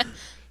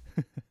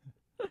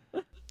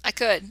 I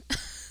could.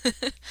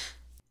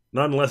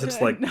 Not unless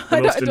it's like No,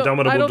 the most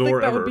indomitable I don't door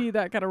think that ever. would be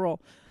that kind of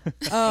roll.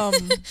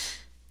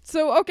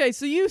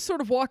 So you sort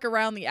of walk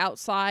around the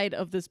outside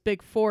of this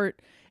big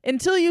fort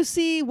until you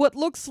see what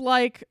looks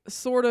like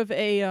sort of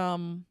a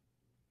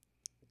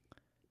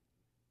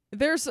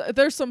there's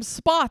some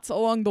spots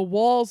along the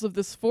walls of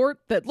this fort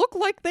that look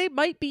like they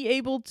might be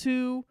able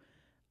to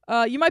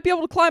you might be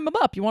able to climb them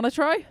up. You want to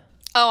try?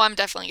 Oh, I'm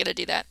definitely gonna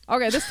do that.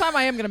 Okay, this time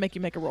I am gonna make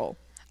you make a roll.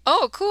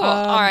 Oh, cool.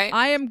 All right.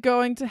 I am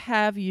going to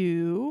have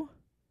you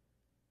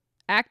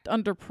act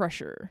under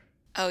pressure.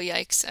 Oh,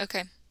 yikes.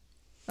 Okay.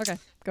 Okay,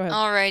 go ahead.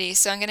 Alrighty,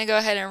 so I'm going to go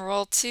ahead and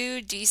roll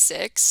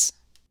 2d6.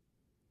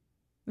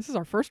 This is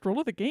our first roll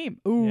of the game.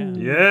 Ooh.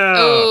 Yeah.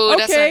 Oh, okay.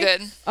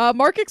 that's not good.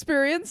 Mark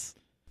experience.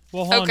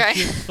 Well, hold Okay. on.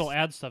 She still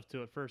add stuff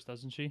to it first,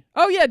 doesn't she?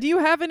 Oh, yeah. Do you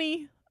have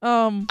any?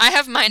 I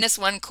have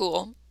 -1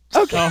 cool.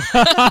 Okay.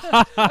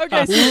 Oh.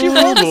 Okay, so she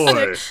rolled a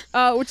boy. 6,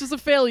 which is a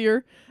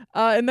failure.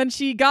 And then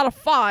she got a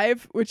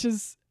 5, which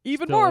is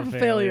even Still more a of a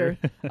failure.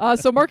 failure.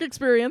 So mark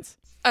experience.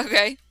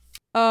 Okay.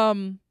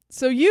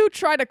 So you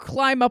try to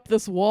climb up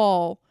this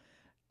wall.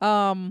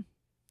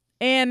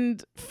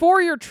 And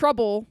for your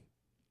trouble,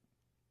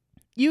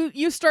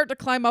 you start to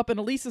climb up, and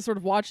Elise is sort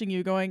of watching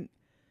you going,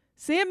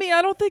 Sammy,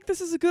 I don't think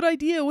this is a good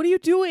idea. What are you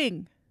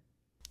doing?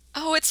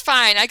 Oh, it's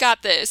fine. I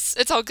got this.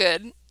 It's all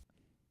good.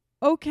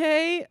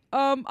 Okay,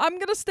 I'm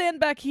gonna stand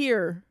back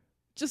here,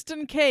 just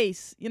in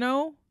case, you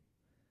know?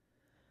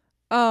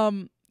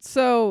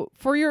 So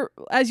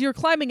as you're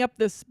climbing up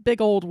this big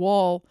old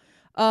wall,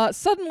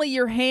 suddenly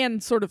your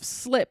hand sort of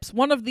slips.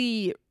 One of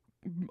the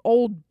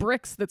old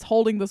bricks that's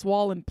holding this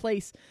wall in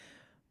place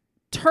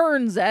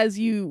turns as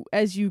you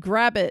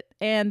grab it,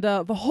 and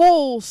the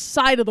whole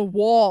side of the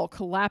wall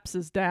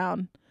collapses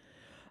down.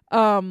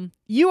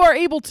 You are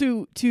able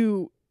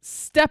to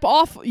step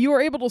off. You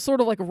are able to sort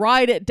of like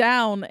ride it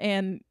down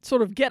and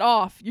sort of get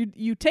off.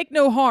 You take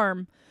no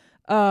harm,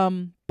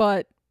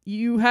 but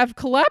you have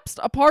collapsed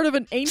a part of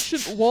an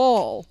ancient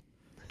wall.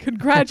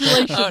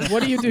 Congratulations. Oh, no.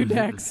 What do you do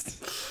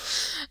next?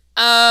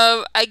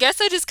 I guess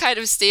I just kind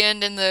of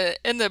stand in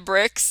the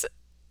bricks,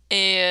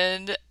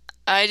 and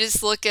I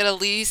just look at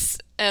Elise,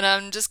 and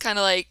I'm just kind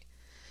of like,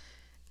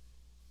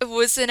 it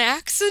was an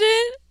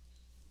accident?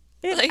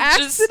 An Like,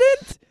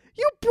 accident?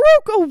 You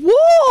broke a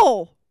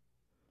wall!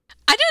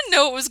 I didn't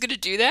know it was gonna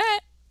do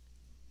that.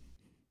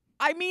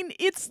 I mean,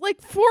 it's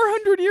like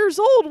 400 years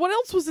old. What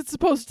else was it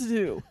supposed to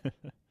do?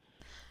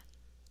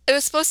 It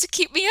was supposed to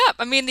keep me up.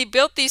 I mean, they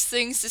built these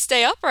things to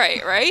stay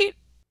upright, right?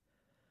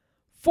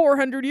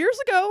 400 years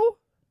ago.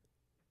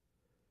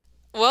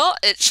 Well,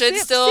 it should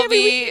still Sammy,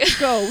 we be. need to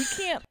go.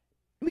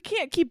 We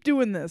can't keep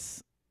doing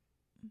this.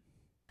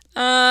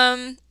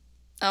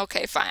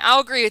 Okay, fine. I'll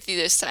agree with you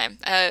this time.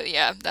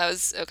 Yeah, that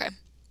was okay.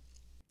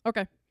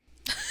 Okay.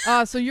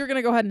 So you're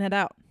gonna go ahead and head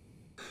out.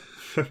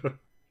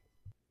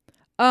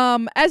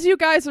 As you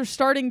guys are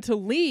starting to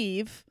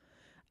leave,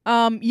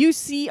 you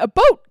see a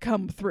boat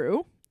come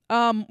through.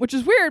 Which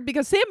is weird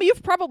because Sammy,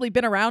 you've probably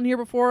been around here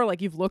before.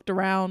 Like you've looked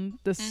around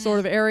this sort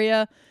of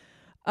area.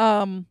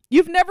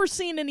 You've never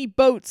seen any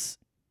boats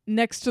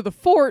next to the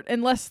fort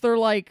unless they're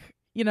like,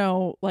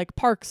 like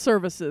park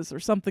services or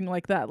something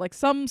like that. Like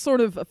some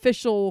sort of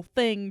official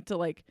thing to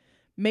like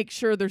make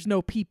sure there's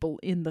no people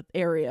in the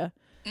area.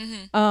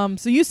 Mm-hmm.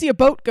 So you see a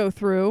boat go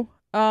through,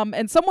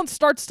 and someone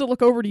starts to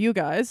look over to you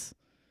guys.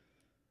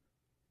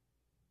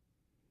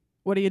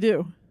 What do you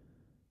do?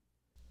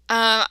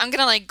 I'm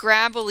gonna like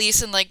grab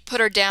Elise and like put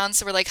her down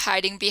so we're like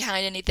hiding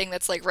behind anything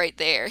that's like right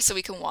there so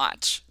we can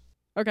watch.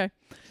 Okay.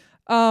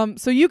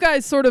 So you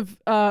guys sort of,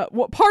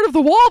 what part of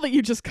the wall that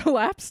you just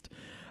collapsed,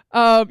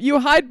 you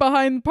hide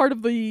behind part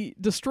of the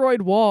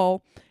destroyed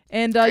wall,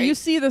 and you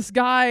see this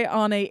guy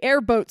on a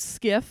airboat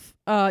skiff.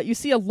 You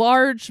see a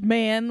large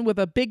man with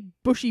a big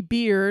bushy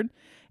beard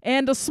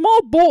and a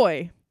small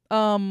boy.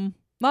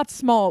 Not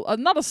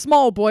a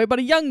small boy, but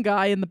a young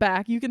guy in the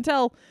back. You can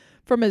tell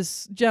from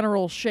his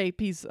general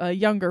shape, he's a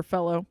younger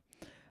fellow.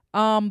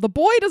 The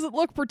boy doesn't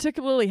look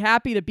particularly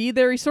happy to be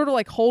there. He's sort of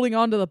like holding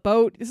onto the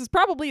boat. This is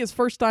probably his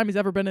first time he's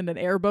ever been in an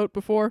airboat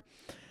before.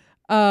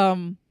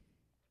 And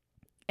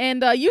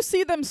you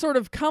see them sort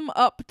of come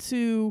up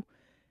to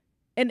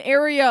an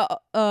area,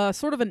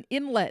 sort of an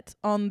inlet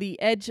on the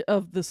edge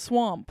of the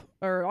swamp,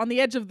 or on the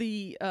edge of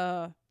the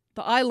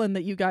island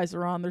that you guys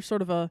are on. There's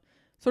sort of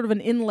an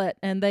inlet,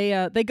 and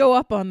they go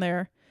up on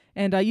there,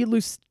 and you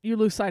lose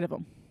sight of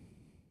them.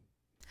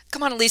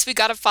 Come on, Elise, we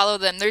gotta follow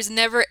them. There's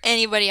never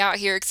anybody out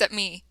here except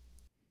me.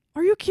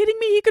 Are you kidding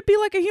me? He could be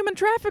like a human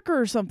trafficker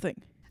or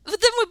something.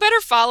 But then we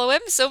better follow him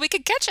so we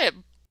can catch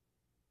him.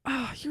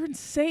 Oh, you're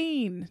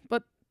insane,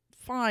 but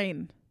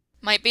fine.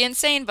 Might be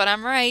insane, but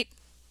I'm right.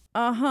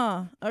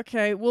 Uh-huh.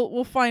 Okay,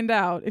 we'll find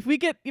out. If we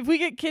get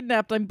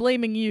kidnapped, I'm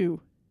blaming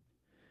you.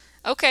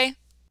 Okay.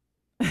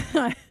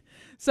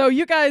 So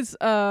you guys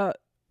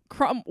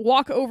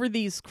walk over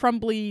these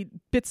crumbly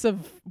bits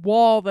of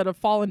wall that have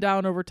fallen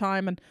down over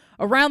time and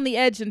around the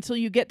edge until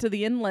you get to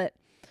the inlet.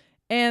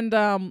 And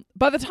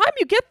by the time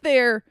you get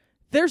there,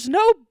 there's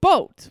no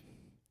boat.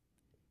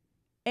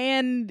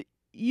 And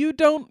you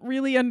don't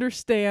really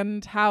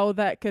understand how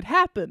that could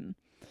happen.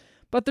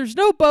 But there's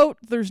no boat,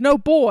 there's no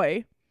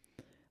boy.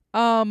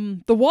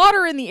 The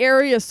water in the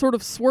area is sort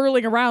of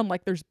swirling around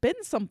like there's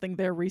been something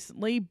there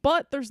recently,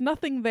 but there's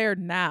nothing there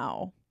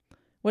now.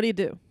 What do you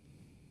do?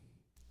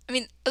 I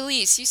mean,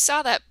 Elise, you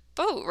saw that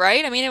boat,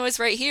 right? I mean, it was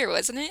right here,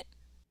 wasn't it?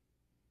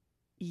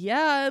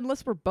 Yeah,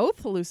 unless we're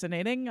both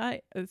hallucinating.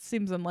 It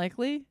seems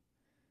unlikely.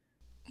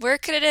 Where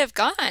could it have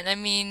gone? I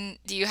mean,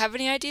 do you have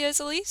any ideas,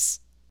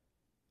 Elise?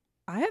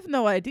 I have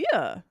no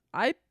idea.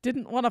 I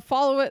didn't want to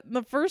follow it in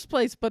the first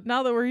place, but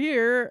now that we're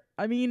here,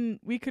 I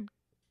mean, we could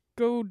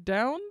go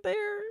down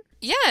there?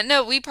 Yeah,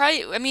 no,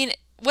 I mean,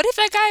 what if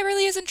that guy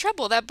really is in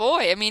trouble, that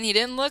boy? I mean, he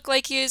didn't look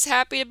like he was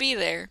happy to be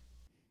there.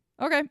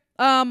 Okay.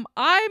 I'm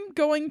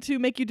going to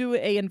make you do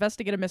a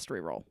investigate a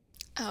mystery roll.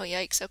 Oh,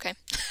 yikes. Okay.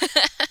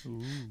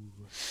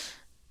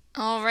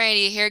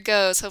 Alrighty, here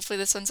goes. Hopefully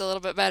this one's a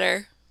little bit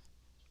better.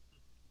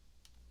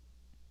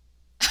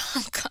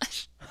 Oh,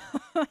 gosh.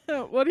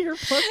 What are your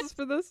pluses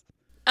for this?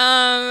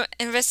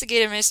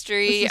 Investigate a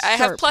mystery. I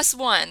have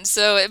 +1,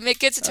 so it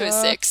gets it to a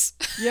 6.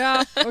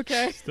 Yeah,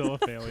 okay. Still a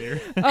failure.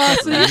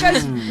 So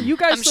you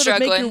guys I'm sort of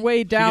make your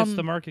way down. She gets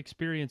the mark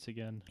experience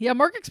again. Yeah,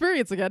 mark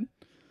experience again.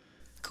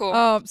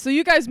 Cool. So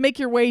you guys make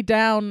your way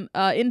down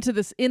into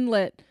this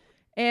inlet,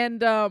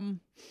 and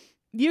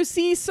you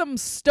see some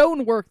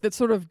stonework that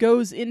sort of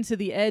goes into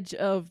the edge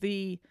of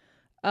the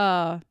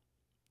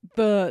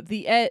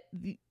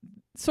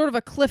sort of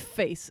a cliff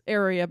face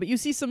area. But you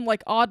see some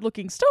like odd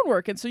looking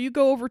stonework, and so you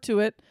go over to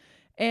it,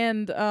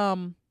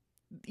 and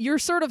you're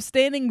sort of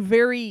standing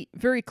very,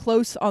 very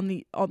close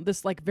on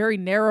this like very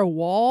narrow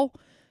wall,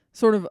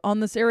 sort of on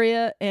this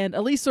area, and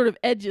Elise sort of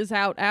edges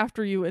out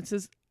after you and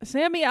says,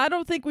 "Sammy, I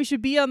don't think we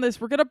should be on this.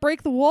 We're gonna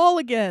break the wall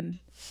again."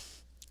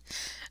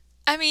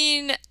 I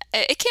mean,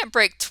 it can't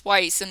break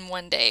twice in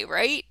one day,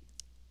 right?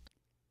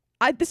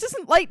 This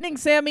isn't lightning,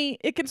 Sammy.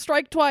 It can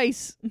strike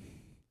twice.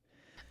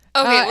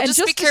 Okay, well,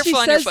 just be careful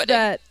on your footing.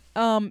 That,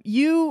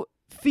 you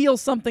feel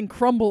something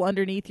crumble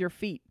underneath your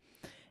feet,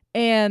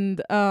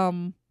 and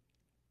the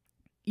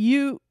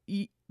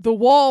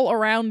wall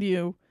around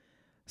you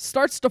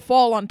starts to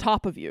fall on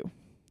top of you.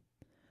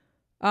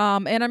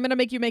 And I'm gonna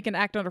make you make an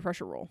act under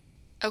pressure roll.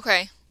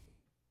 Okay.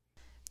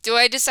 Do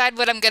I decide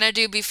what I'm gonna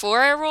do before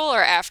I roll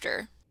or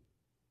after?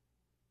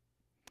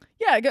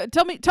 Yeah,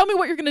 tell me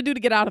what you're gonna do to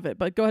get out of it,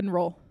 but go ahead and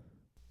roll.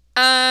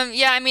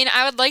 Yeah, I mean,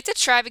 I would like to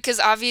try because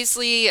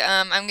obviously,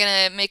 I'm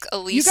gonna make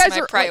Elise my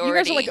priority. You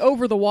guys are like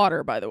over the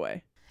water, by the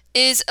way.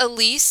 Is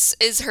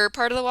her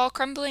part of the wall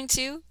crumbling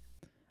too?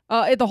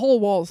 The whole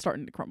wall is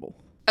starting to crumble.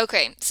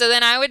 Okay, so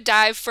then I would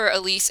dive for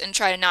Elise and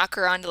try to knock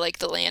her onto like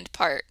the land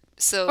part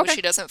so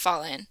she doesn't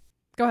fall in.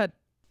 Go ahead.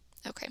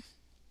 Okay.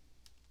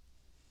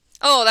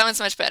 Oh, that one's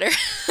much better.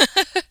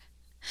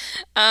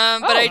 But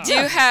I do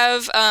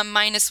have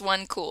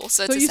 -1 cool,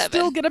 so it's a 7. So you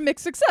still get a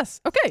mixed success.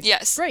 Okay.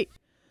 Yes. Great.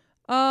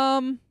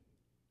 Okay.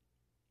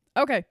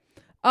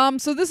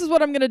 So this is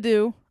what I'm gonna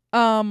do.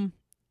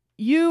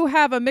 You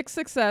have a mixed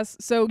success,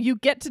 so you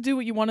get to do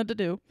what you wanted to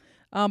do.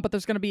 But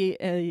there's gonna be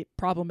a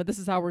problem, but this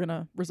is how we're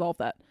gonna resolve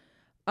that.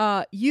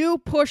 You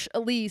push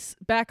Elise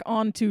back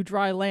onto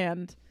dry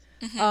land.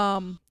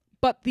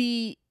 But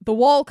the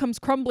wall comes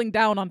crumbling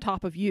down on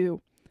top of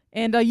you,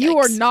 and you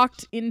are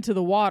knocked into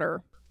the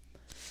water.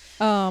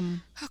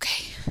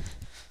 Okay.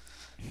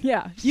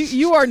 Yeah,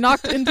 you are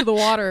knocked into the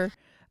water,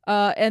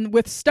 and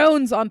with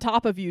stones on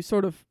top of you,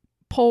 sort of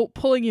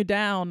pulling you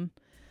down.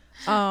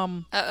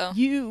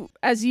 Uh-oh.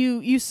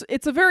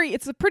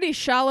 It's a pretty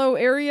shallow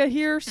area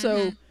here,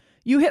 so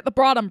you hit the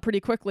bottom pretty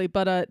quickly,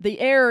 but the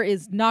air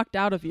is knocked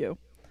out of you.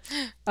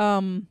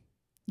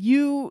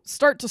 You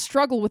start to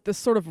struggle with this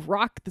sort of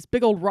rock, this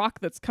big old rock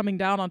that's coming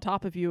down on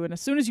top of you, and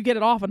as soon as you get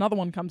it off, another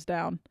one comes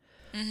down.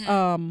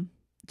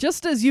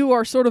 Just as you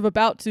are sort of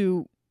about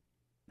to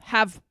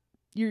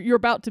you're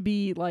about to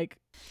be like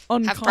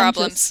unconscious. Have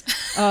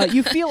problems.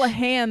 You feel a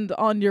hand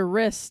on your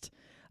wrist,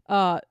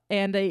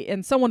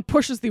 and someone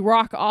pushes the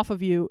rock off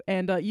of you,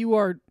 and you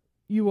are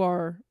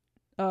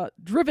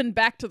driven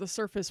back to the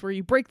surface where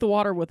you break the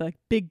water with a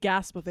big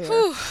gasp of air.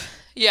 Whew.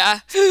 Yeah.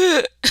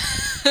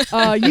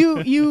 I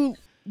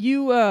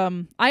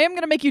am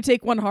gonna make you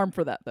take 1 harm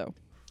for that though.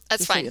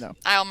 That's fine. So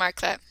I'll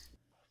mark that.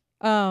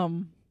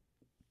 You're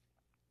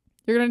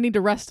gonna need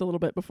to rest a little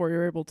bit before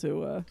you're able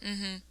to.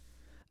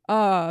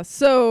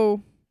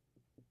 So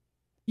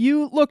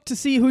you look to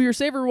see who your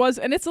saver was,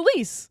 and it's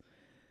Elise.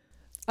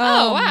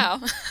 Oh wow.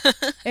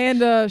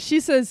 And she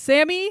says,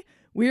 "Sammy,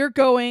 we're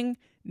going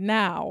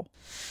now."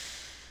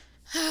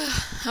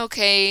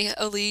 Okay,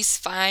 Elise,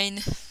 fine.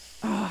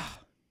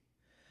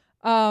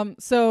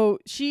 So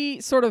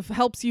she sort of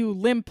helps you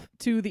limp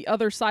to the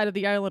other side of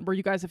the island where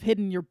you guys have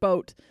hidden your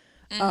boat.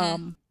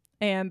 And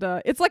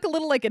it's like a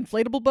little like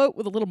inflatable boat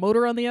with a little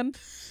motor on the end.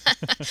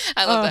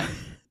 I love that.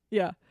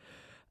 Yeah.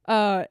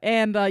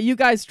 And you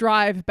guys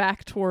drive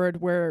back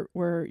toward where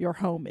your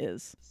home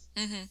is.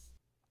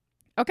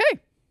 Okay.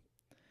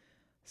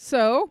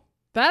 So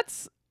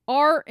that's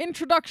our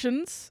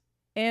introductions.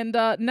 And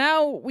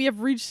now we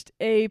have reached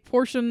a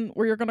portion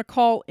where you're going to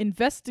call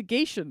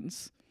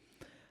investigations.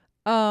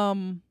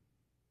 So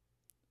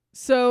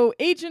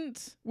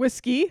Agent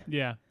Whiskey.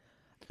 Yeah.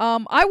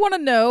 I want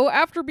to know,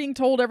 after being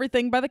told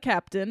everything by the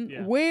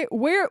captain, what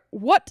are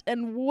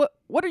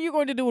you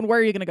going to do and where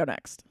are you going to go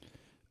next?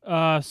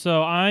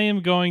 So I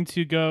am going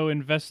to go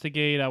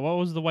investigate. What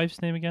was the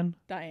wife's name again?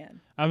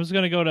 Diane. I was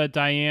going to go to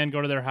Diane,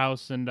 go to their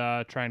house, and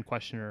try and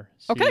question her.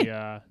 See,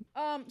 okay.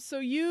 So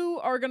you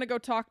are going to go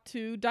talk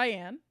to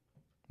Diane.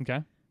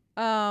 Okay.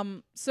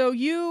 So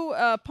you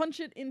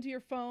punch it into your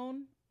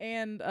phone,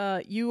 and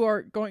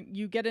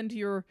you get into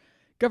your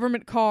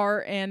government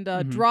car and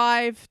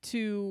drive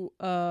to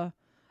a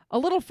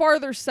little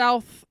farther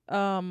south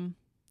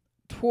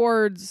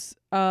towards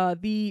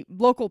the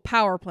local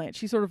power plant.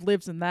 She sort of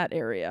lives in that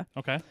area.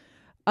 Okay.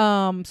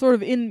 Sort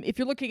of if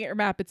you're looking at your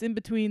map, it's in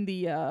between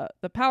the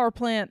power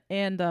plant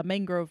and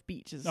Mangrove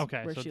Beach is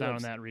okay, where so she down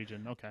lives. in that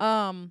region. Okay.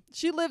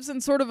 She lives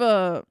in sort of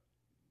a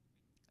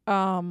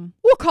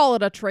we'll call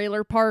it a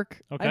trailer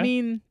park. Okay. I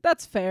mean,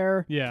 that's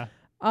fair. Yeah.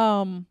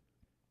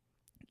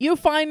 You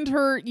find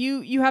her.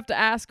 You have to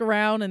ask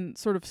around and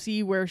sort of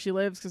see where she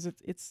lives because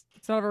it's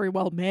not a very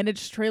well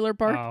managed trailer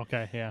park. Oh,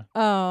 okay, yeah.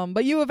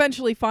 But you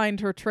eventually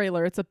find her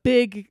trailer. It's a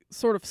big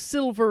sort of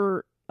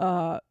silver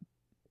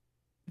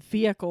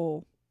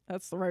vehicle.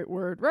 That's the right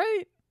word,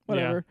 right?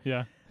 Whatever.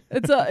 Yeah.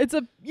 It's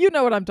a you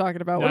know what I'm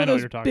talking about. Yeah, One I of know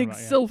those what you're talking big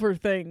about, yeah. silver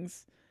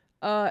things.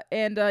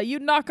 And you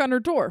knock on her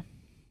door.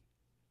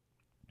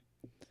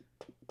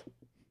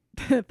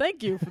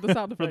 Thank you for the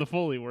sound effect. For the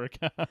Foley work.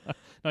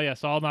 Oh yeah,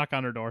 so I'll knock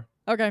on her door.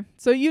 Okay,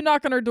 so you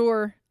knock on her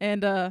door,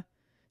 and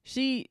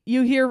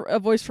you hear a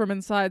voice from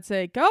inside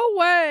say, "Go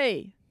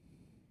away."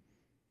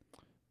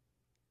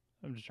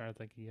 I'm just trying to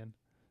think again.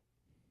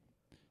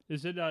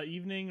 Is it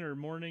evening or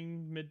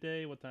morning,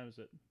 midday? What time is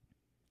it?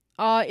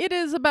 It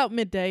is about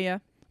midday, yeah.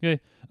 Okay.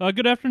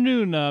 Good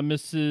afternoon,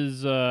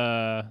 Mrs.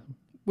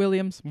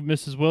 Williams.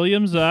 Mrs.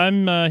 Williams.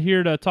 I'm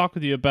here to talk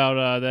with you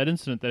about that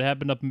incident that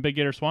happened up in Big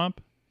Gator Swamp.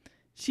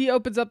 She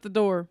opens up the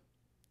door.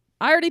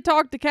 I already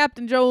talked to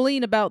Captain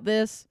Jolene about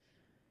this.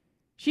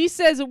 She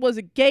says it was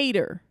a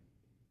gator.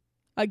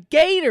 A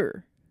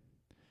gator.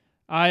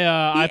 He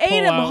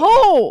ate him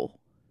whole.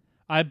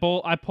 I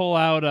pull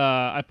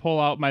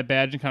out my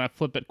badge and kind of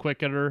flip it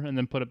quick at her and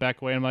then put it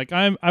back away. I'm like,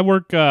 I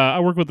work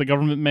with the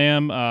government,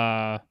 ma'am.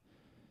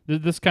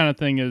 This kind of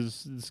thing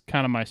is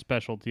kind of my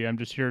specialty. I'm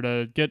just here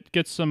to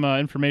get some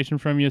information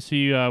from you,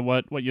 see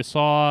what you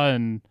saw,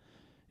 and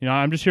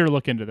I'm just here to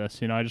look into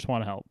this. I just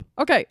want to help.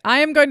 Okay, I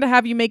am going to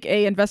have you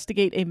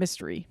investigate a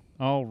mystery.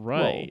 All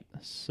right.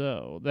 Roll.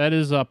 So that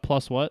is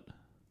plus what?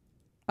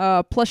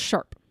 Plus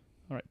sharp.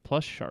 All right,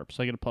 plus sharp.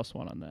 So I get a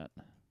 +1 on that.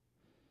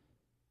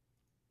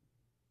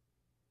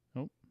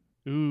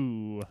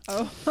 Ooh.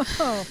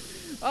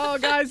 Oh,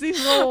 guys,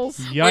 these rolls.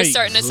 Yikes. We're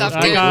starting us off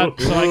good.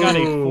 I got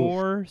a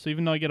 4, so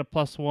even though I get a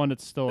 +1,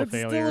 it's still a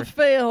failure. It's still a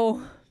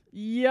fail.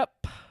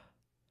 Yep.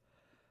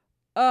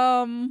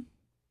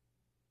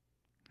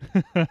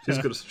 She's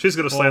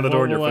gonna slam the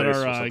door in your face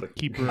our, or something.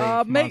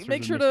 Keeper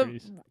make sure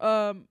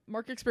to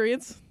mark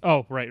experience.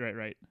 Oh,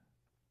 right.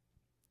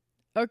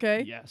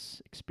 Okay.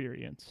 Yes,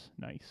 experience.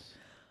 Nice.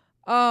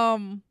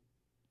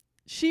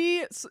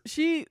 She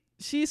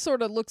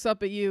sort of looks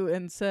up at you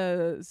and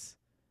says,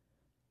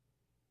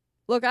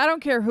 "Look, I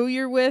don't care who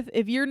you're with.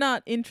 If you're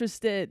not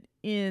interested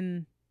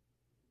in,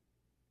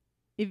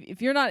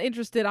 if you're not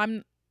interested,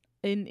 I'm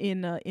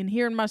in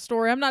hearing my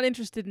story. I'm not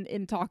interested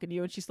in talking to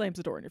you." And she slams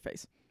the door in your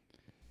face.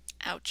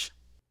 Ouch.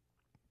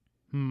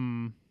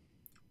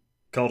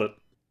 Called it.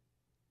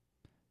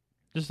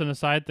 Just an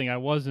aside thing, I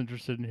was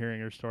interested in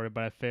hearing her story,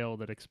 but I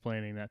failed at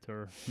explaining that to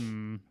her.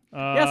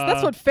 Yes,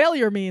 that's what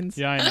failure means.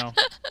 Yeah, I know.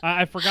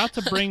 I forgot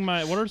to bring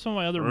my... What are some of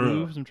my other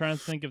moves? I'm trying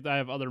to think if I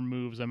have other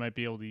moves I might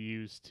be able to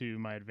use to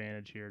my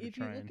advantage here. If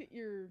you look at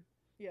your...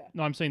 Yeah.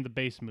 No, I'm saying the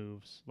base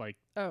moves. Like,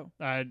 I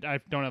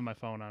don't have my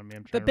phone on me.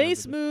 I'm trying the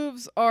base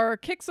moves are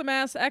kick some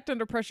ass, act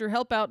under pressure,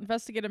 help out,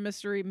 investigate a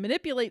mystery,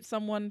 manipulate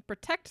someone,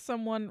 protect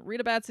someone, read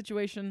a bad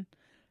situation,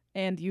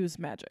 and use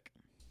magic.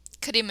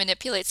 Could he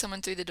manipulate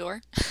someone through the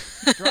door?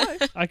 Try.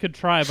 I could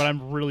try, but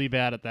I'm really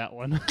bad at that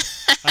one.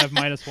 I have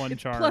 -1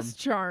 charm. Plus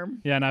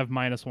charm. Yeah, and I have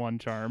 -1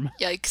 charm.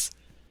 Yikes.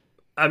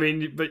 I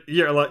mean, but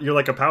you're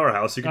like a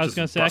powerhouse. You can just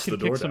bust the door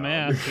down. I was gonna say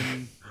I could kick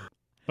some ass,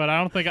 but I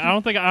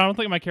don't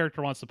think my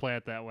character wants to play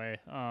it that way.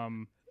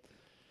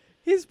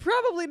 He's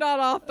probably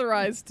not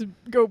authorized to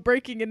go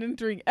breaking and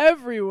entering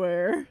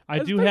everywhere. I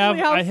do have.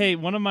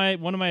 One of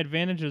my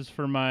advantages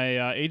for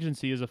my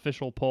agency is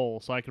official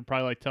poll, so I could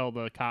probably tell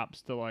the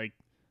cops to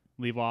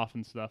leave off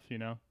and stuff.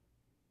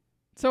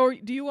 So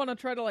do you want to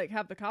try to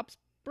have the cops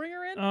bring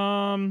her in?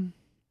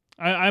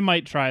 I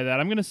might try that.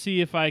 I'm gonna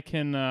see if I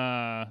can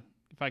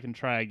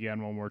try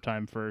again one more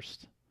time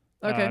first.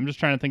 Okay. I'm just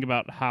trying to think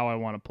about how I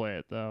want to play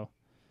it though.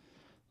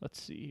 Let's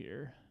see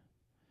here.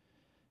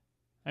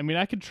 I mean,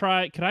 could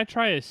I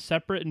try a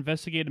separate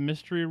investigative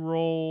mystery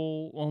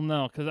roll? Well,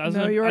 no, because I was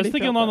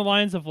thinking along the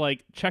lines of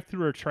check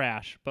through her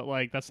trash, but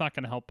that's not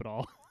going to help at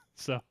all.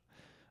 So,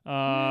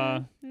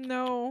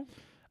 no.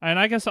 And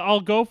I guess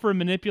I'll go for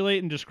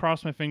manipulate and just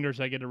cross my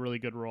fingers I get a really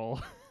good roll.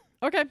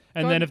 Okay.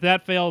 And then if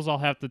that fails, I'll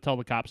have to tell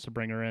the cops to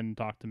bring her in and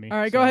talk to me. All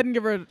right, go ahead and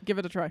give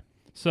it a try.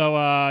 So,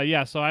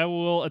 so I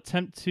will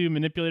attempt to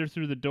manipulate her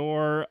through the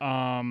door.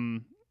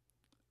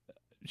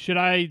 Should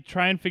I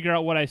try and figure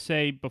out what I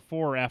say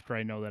before or after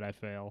I know that I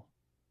fail?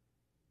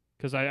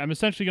 Because I'm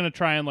essentially going to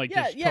try and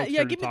just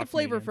give me the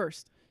flavor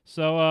first.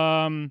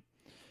 So,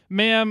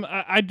 ma'am,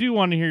 I do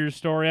want to hear your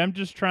story. I'm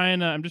just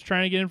trying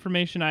to get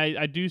information.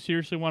 I do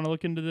seriously want to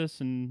look into this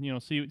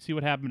and see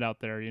what happened out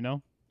there.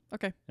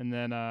 Okay. And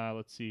then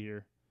let's see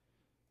here.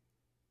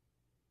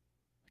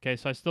 Okay,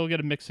 so I still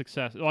get a mixed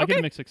success. Oh, I get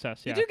a mixed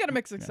success. Yeah, you do get a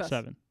mixed success.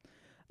 7.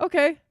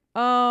 Okay.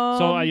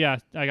 So I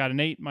got an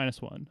 8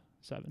 -1,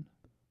 7.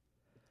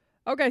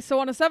 Okay, so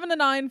on a 7 to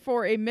 9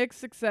 for a mixed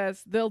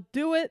success, they'll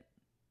do it.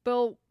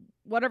 They'll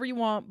whatever you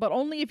want, but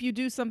only if you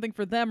do something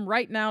for them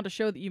right now to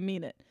show that you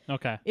mean it.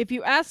 Okay. If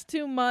you ask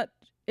too much,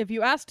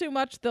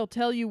 they'll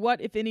tell you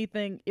what, if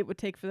anything, it would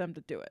take for them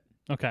to do it.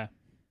 Okay.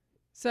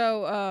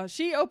 So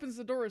she opens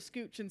the door a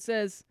scooch and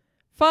says,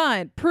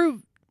 "Fine,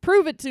 prove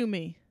it to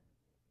me."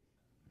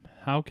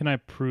 How can I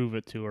prove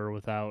it to her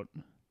without?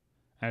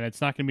 And it's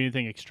not going to be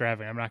anything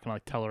extravagant. I'm not going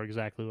to tell her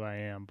exactly who I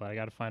am, but I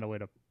got to find a way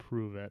to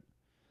prove it.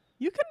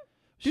 You can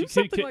do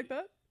something like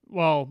that.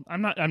 Well,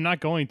 I'm not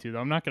going to though.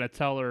 I'm not going to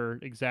tell her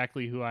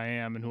exactly who I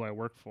am and who I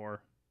work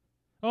for.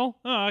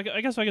 I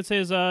guess what I could say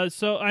is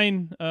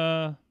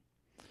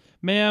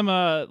ma'am,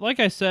 like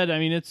I said, I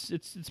mean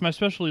it's my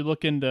specialty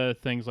look into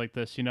things like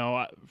this.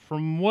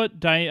 From what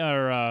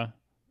Jolene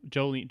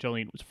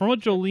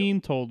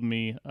told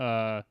me,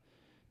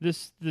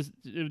 this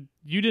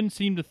you didn't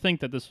seem to think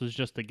that this was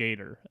just a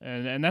gator,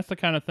 and that's the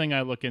kind of thing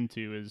I look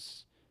into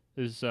is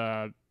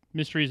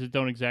mysteries that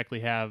don't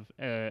exactly have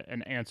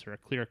an answer, a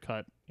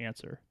clear-cut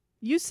answer.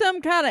 You some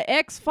kind of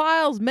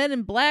X-Files Men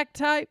in Black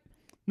type?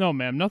 No,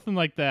 ma'am, nothing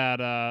like that.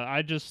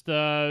 I just,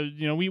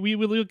 we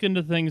look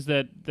into things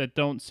that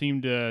don't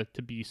seem to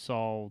be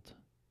solved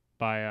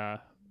by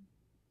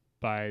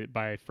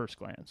first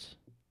glance.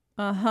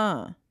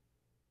 Uh-huh.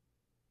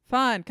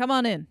 Fine, come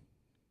on in.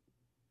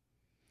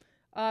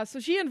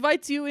 So she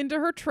invites you into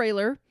her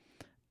trailer.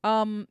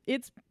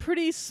 It's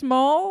pretty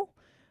small.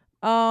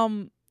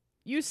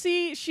 You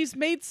see she's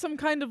made some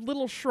kind of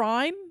little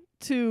shrine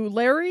to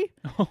Larry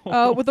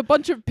with a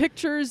bunch of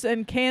pictures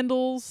and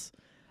candles.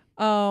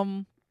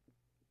 That's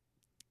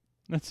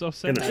so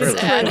sad. In the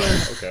trailer.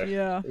 Okay.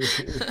 Yeah.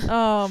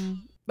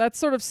 That's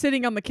sort of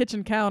sitting on the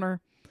kitchen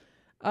counter.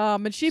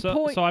 And she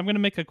points. So I'm gonna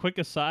make a quick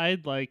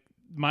aside,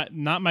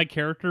 not my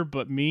character,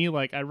 but me.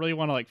 I really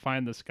want to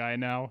find this guy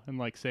now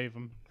and save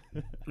him.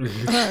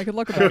 Good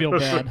luck with that. I feel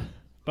bad.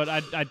 But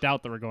I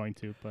doubt that we're going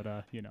to,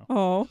 but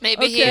Oh.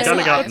 Maybe okay. he is. Kind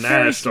of got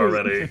That's nashed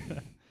already.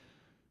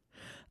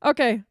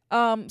 Okay.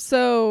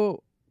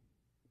 So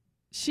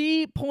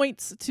she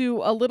points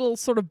to a little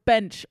sort of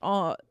bench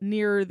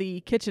near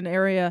the kitchen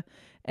area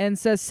and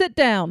says, "Sit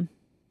down."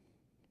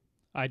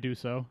 I do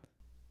so.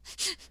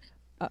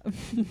 So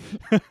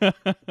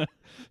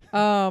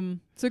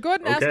go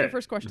ahead and ask your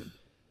first question.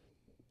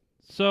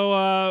 So,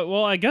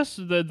 well, I guess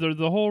the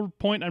whole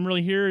point I'm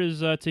really here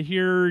is to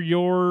hear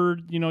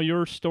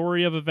your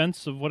story of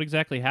events of what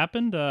exactly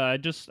happened. I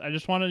just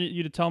wanted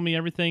you to tell me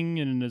everything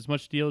in as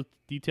much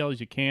detail as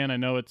you can. I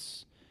know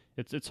it's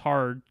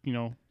hard,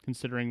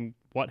 considering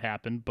what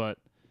happened, but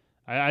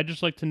I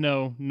just like to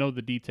know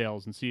the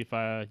details and see if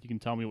you can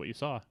tell me what you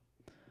saw.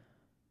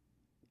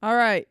 All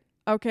right.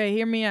 Okay,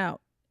 hear me out.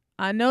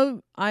 I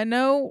know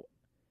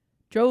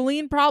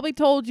Jolene probably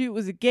told you it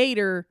was a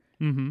gator,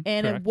 and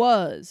correct. It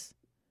was.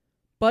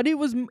 But it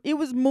was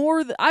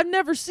more I've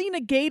never seen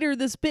a gator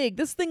this big.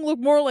 This thing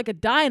looked more like a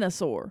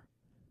dinosaur.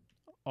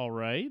 All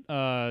right.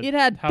 It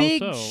had how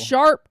big, so?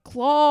 sharp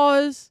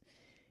claws.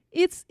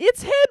 Its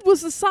head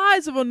was the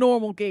size of a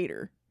normal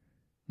gator.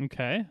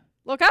 Okay.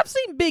 Look, I've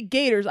seen big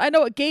gators. I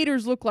know what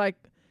gators look like,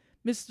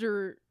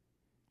 Mr.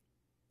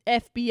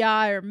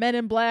 FBI or Men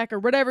in Black or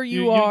whatever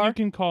you are. You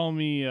can call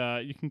me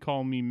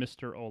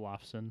Mr.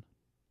 Olafson.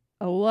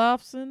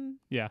 Olafson?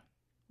 Yeah.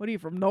 What are you,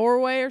 from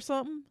Norway or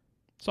something?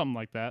 Something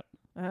like that.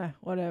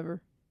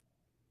 Whatever.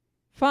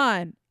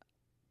 Fine.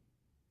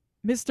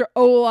 Mr.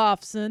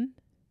 Olafson.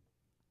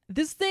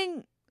 This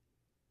thing,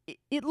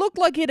 it looked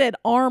like it had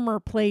armor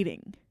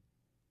plating.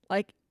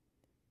 Like,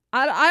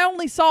 I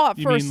only saw it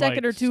for a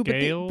second or two, but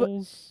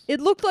it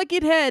looked like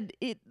it had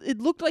it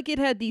looked like it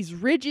had these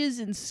ridges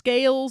and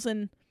scales,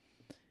 and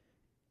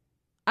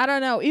I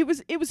don't know. It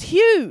was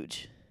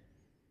huge.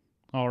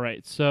 All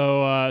right,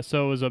 so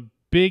it was a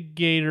big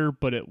gator,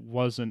 but it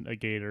wasn't a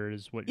gator,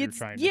 is what you're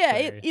trying to say.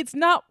 Yeah, it's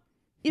not.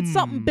 It's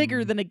something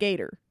bigger than a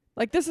gator.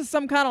 Like, this is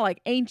some kind of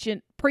like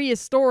ancient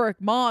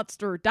prehistoric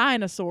monster,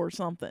 dinosaur or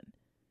something.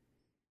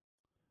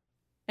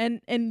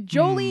 And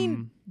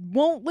Jolene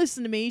won't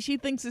listen to me. She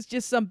thinks it's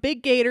just some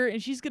big gator,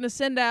 and she's gonna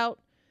send out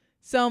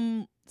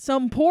some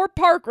poor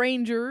park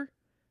ranger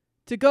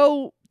to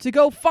go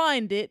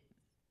find it,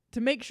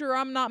 to make sure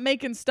I'm not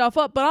making stuff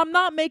up. But I'm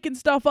not making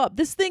stuff up.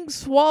 This thing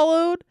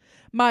swallowed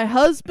my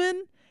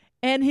husband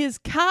and his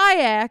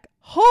kayak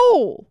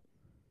whole.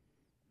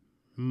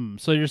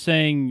 So you're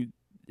saying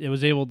it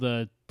was able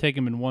to take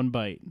him in one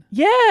bite?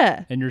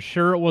 Yeah. And you're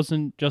sure it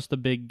wasn't just a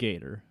big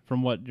gator,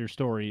 from what you're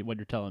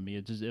telling me?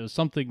 It was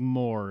something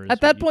more.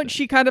 At that point,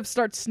 she kind of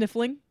starts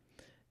sniffling,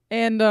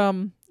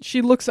 and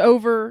she looks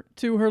over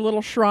to her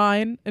little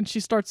shrine, and she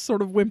starts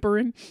sort of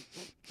whimpering.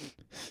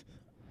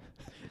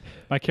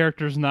 My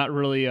character's not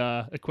really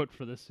equipped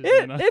for this.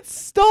 It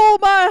stole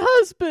my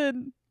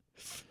husband.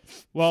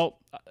 Well,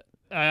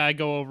 I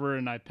go over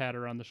and I pat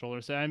her on the shoulder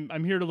and say,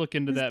 I'm here to look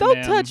into that, Don't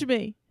ma'am. touch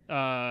me.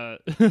 I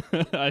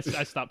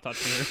stopped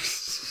touching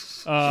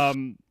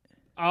her.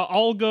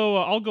 I'll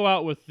go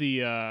out with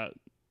the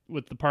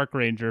park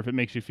ranger if it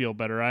makes you feel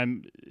better.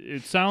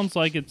 It sounds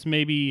like it's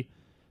maybe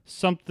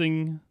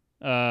something.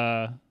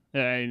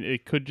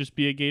 It could just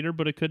be a gator,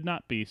 but it could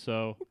not be.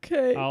 So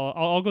okay,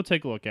 I'll go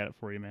take a look at it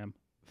for you, ma'am.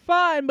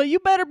 Fine, but you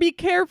better be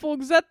careful,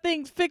 because that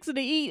thing's fixing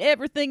to eat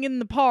everything in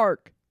the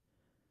park.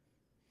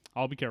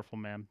 I'll be careful,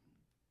 ma'am.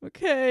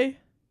 Okay.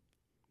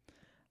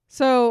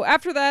 So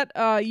after that,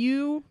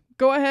 you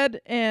go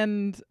ahead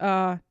and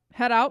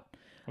head out.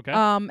 Okay.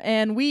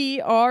 And we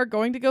are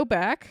going to go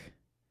back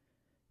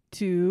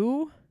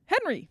to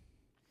Henry.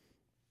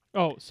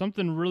 Oh,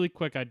 something really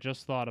quick I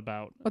just thought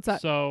about. What's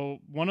that? So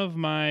one of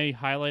my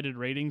highlighted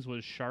ratings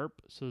was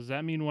sharp. So does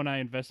that mean when I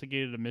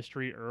investigated a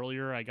mystery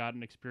earlier, I got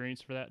an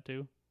experience for that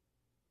too?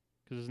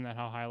 Because isn't that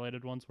how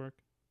highlighted ones work?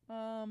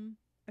 I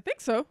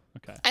think so.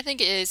 Okay. I think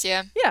it is,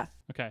 yeah. Yeah.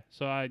 Okay,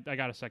 so I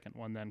got a second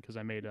one then because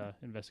I made a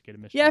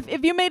investigative mystery. Yeah,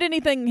 if you made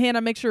anything,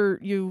 Hannah, make sure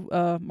you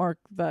mark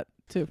that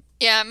too.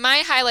 Yeah,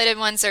 my highlighted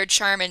ones are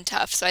charm and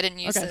tough, so I didn't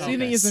use Okay, them so you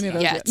didn't use any of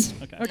those yet.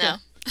 Okay. No.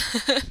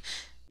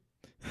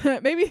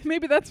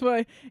 maybe that's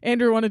why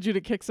Andrew wanted you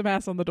to kick some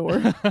ass on the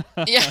door.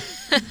 Yeah.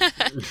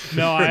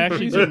 No, I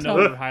actually didn't know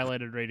what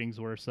highlighted ratings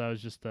were, so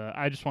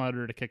I just wanted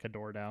her to kick a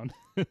door down.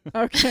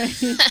 Okay.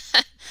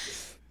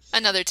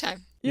 Another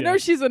time. You know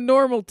she's a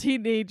normal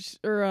teenage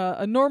or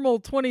a normal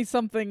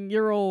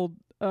 20-something-year-old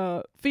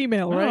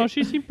female, right? No,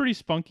 she seemed pretty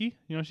spunky.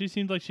 She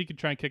seemed like she could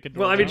try and kick a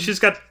door. Well, I mean,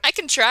 down. I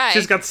can try.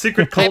 She's got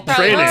secret cult I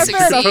probably training. won't She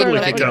could succeed, totally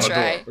but I kick can down a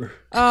try.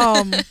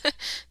 door.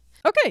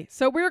 Okay,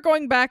 so we're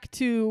going back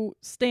to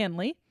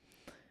Stanley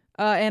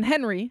and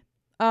Henry.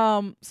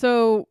 But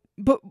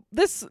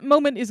this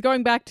moment is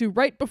going back to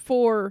right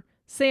before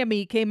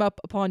Sammy came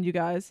up upon you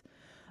guys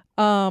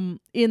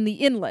in the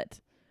inlet.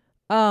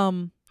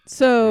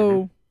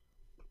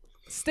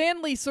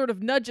 Stanley sort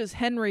of nudges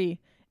Henry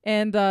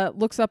and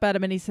looks up at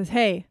him, and he says,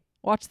 "Hey,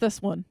 watch this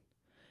one."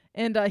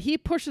 And he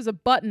pushes a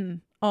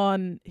button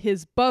on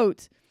his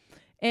boat,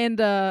 and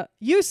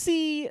you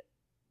see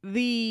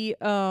the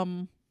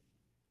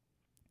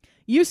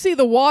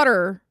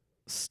water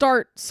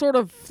start sort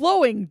of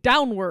flowing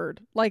downward,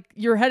 like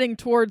you're heading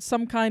towards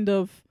some kind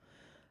of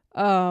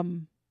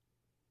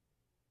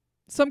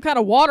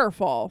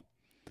waterfall.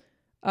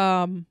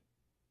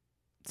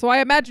 So I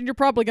imagine you're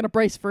probably going to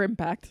brace for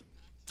impact.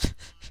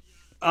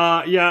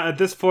 Yeah, at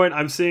this point,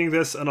 I'm seeing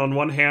this, and on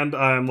one hand,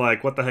 I'm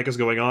like, what the heck is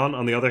going on?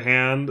 On the other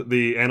hand,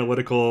 the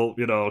analytical,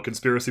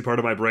 conspiracy part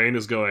of my brain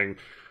is going,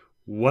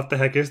 what the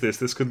heck is this?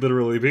 This could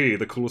literally be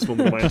the coolest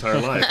moment of my entire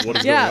life. What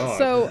is going on?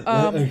 So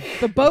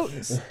the boat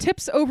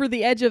tips over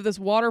the edge of this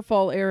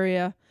waterfall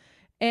area,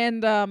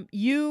 and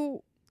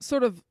you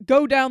sort of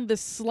go down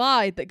this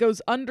slide that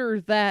goes under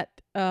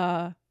that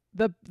the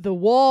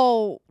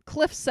wall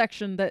cliff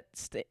section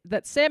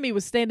that Sammy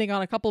was standing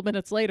on a couple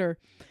minutes later,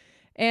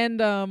 and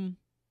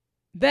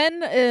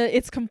then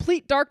it's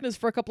complete darkness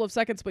for a couple of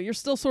seconds, but you're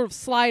still sort of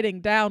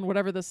sliding down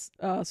whatever this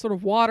sort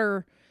of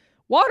water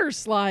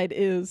slide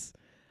is.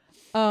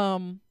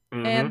 And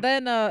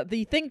then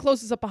the thing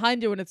closes up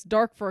behind you, and it's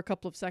dark for a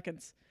couple of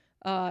seconds.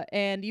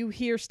 And you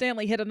hear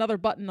Stanley hit another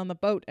button on the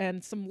boat,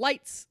 and some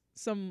lights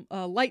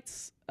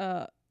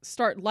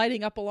start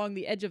lighting up along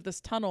the edge of this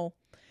tunnel.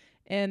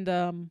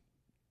 And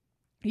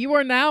you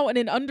are now in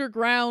an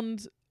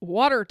underground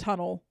water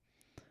tunnel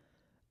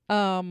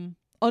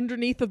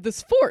underneath of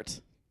this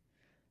fort.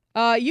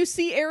 You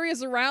see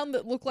areas around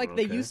that look like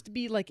they used to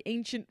be like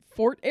ancient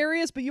fort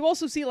areas, but you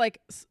also see like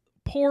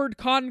poured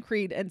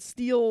concrete and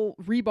steel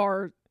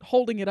rebar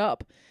holding it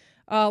up.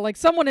 Like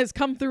someone has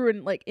come through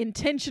and like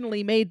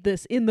intentionally made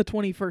this in the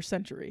 21st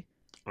century.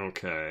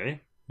 Do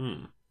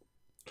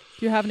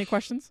you have any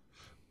questions?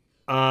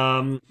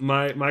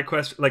 My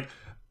question, like,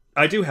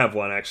 I do have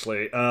one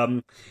actually.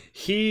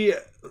 He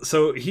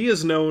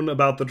is known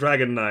about the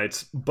Dragon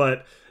Knights,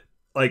 but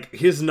like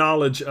his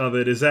knowledge of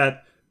it, is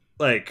that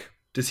like,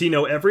 does he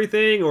know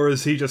everything, or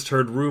has he just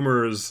heard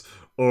rumors,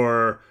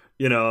 or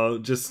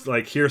just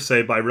like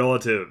hearsay by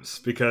relatives?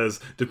 Because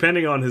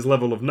depending on his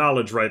level of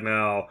knowledge right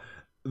now,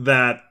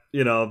 that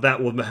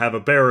will have a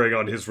bearing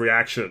on his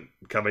reaction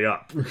coming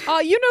up.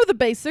 You know the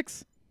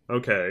basics.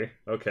 Okay,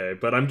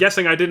 but I'm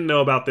guessing I didn't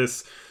know about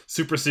this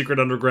super secret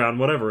underground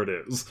whatever it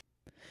is.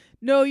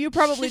 No, you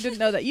probably didn't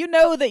know that. You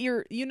know that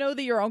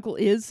your uncle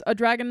is a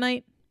Dragon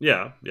Knight.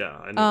 Yeah,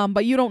 I know.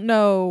 But you don't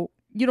know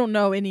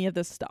any of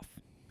this stuff.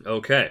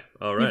 Okay,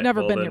 all right. You've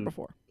never been here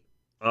before.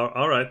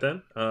 All right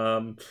then.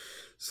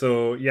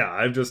 So yeah,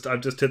 I've just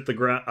hit the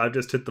ground. I've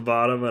just hit the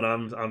bottom, and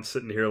I'm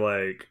sitting here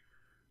like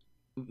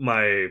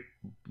my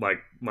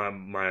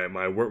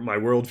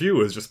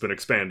worldview has just been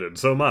expanded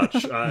so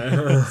much.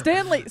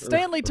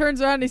 Stanley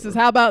turns around and he says,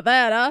 "How about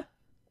that, huh?"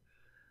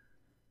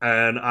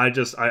 And I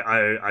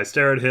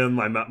stare at him.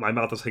 My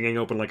mouth is hanging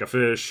open like a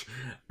fish,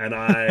 and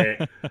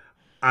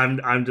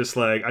I'm just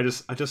like I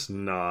just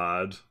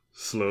nod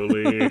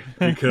slowly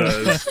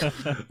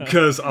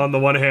because on the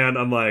one hand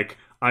I'm like,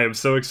 I am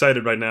so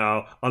excited right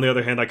now. On the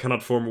other hand, I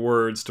cannot form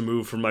words to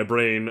move from my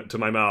brain to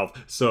my mouth,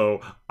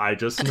 so I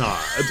just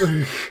nod.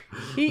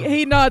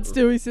 He nods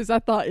too. He says, "I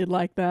thought you'd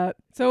like that."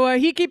 So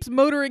he keeps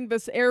motoring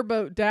this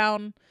airboat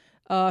down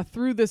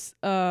through this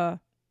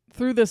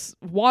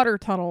water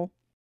tunnel.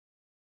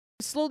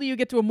 Slowly, you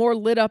get to a more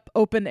lit up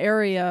open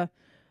area,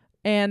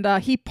 and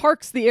he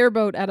parks the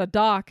airboat at a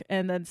dock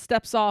and then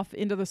steps off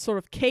into the sort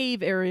of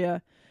cave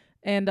area,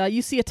 and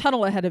you see a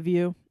tunnel ahead of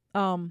you.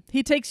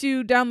 He takes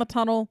you down the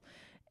tunnel,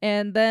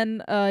 and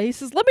then he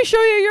says, "Let me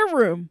show you your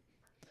room."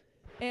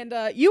 And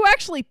you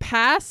actually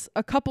pass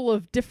a couple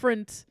of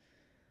different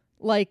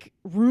like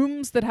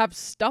rooms that have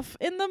stuff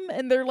in them,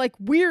 and they're like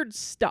weird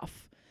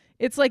stuff.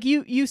 It's like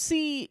you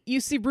see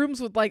rooms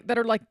with like that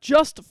are like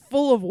just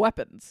full of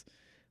weapons.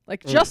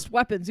 Like, just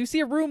weapons. You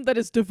see a room that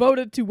is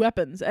devoted to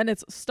weapons, and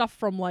it's stuff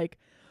from, like,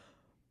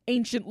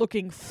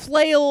 ancient-looking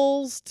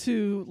flails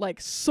to,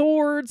 like,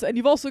 swords, and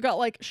you've also got,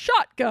 like,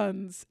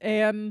 shotguns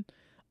and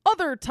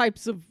other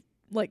types of,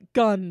 like,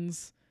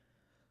 guns.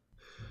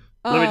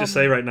 Let me just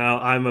say right now,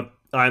 I'm a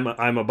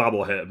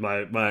bobblehead.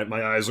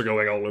 My eyes are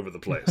going all over the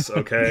place,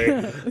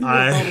 okay?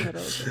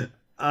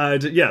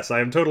 Yes,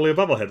 I am totally a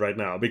bubblehead right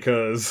now,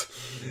 because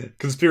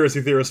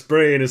conspiracy theorist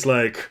brain is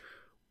like,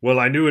 well,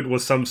 I knew it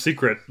was some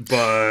secret,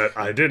 but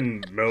I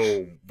didn't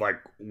know, like,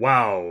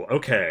 wow,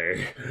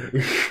 okay.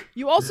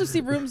 You also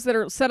see rooms that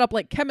are set up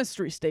like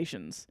chemistry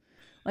stations.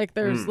 Like,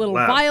 there's little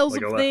vials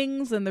of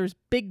things, and there's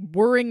big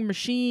whirring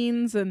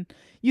machines, and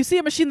you see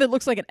a machine that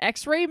looks like an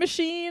X-ray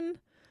machine.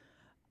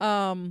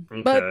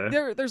 But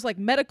there's, like,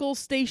 medical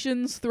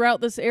stations throughout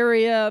this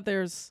area.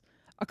 There's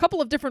a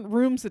couple of different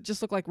rooms that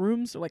just look like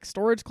rooms, or like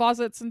storage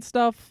closets and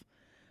stuff.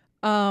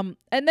 And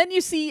then you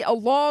see a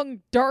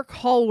long, dark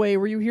hallway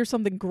where you hear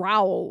something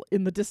growl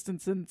in the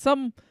distance, and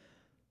some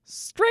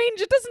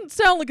strange, it doesn't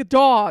sound like a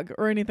dog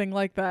or anything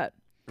like that.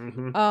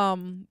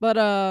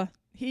 But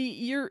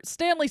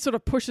Stanley sort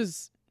of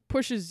pushes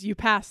you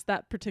past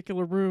that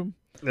particular room.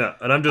 Yeah,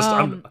 and I'm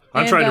trying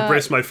to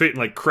brace my feet and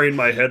like crane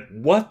my head.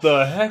 What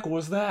the heck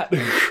was that?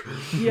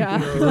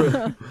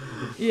 Yeah.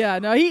 Yeah,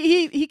 no,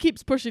 he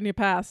keeps pushing you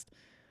past.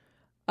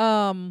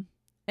 And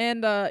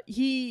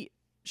he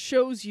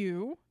shows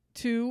you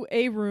to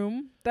a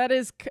room that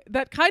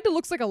kind of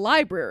looks like a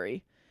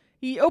library.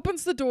 He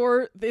opens the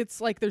door.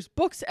 It's like there's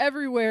books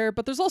everywhere,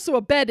 but there's also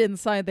a bed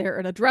inside there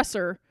and a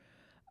dresser.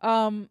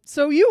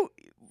 So you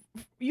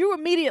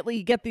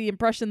immediately get the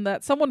impression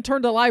that someone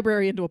turned a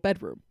library into a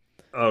bedroom.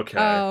 Okay.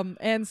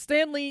 And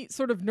Stanley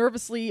sort of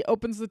nervously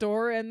opens the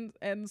door and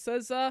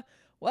says,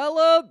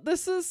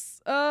 this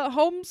is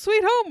home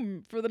sweet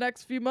home for the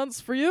next few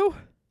months for you.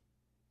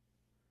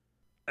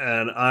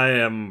 And I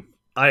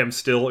am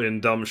still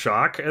in dumb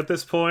shock at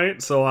this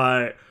point. So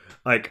I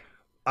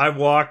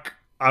walk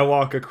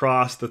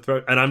across the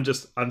throat, and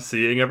I'm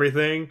seeing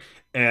everything,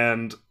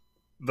 and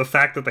the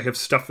fact that they have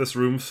stuffed this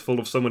room full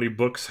of so many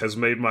books has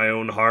made my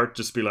own heart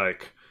just be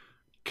like,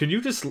 can you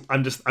just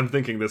I'm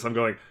thinking this, I'm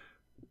going,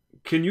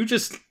 can you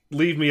just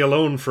leave me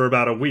alone for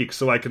about a week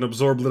so I can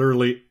absorb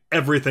literally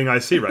everything I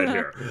see right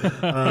here?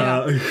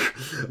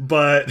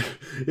 But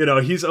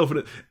he's open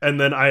it, and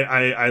then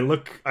I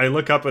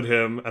look up at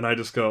him and I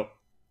just go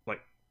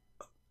like,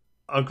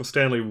 Uncle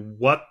Stanley,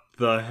 what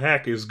the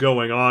heck is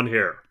going on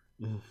here?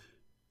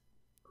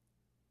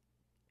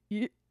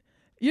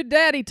 Your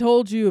daddy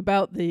told you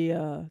about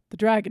the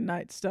Dragon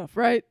Knight stuff,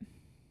 right?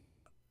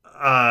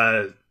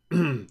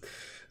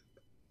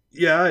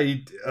 Yeah,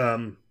 he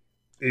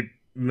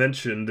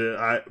mentioned it.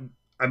 I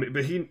mean,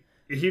 but he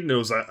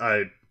knows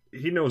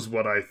he knows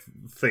what I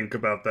think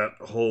about that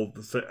whole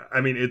thing.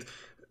 I mean,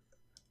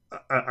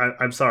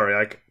 I'm sorry.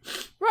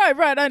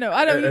 Right. I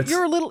know.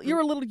 You're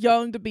a little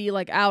young to be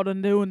like out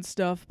and doing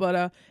stuff,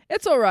 but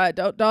it's all right.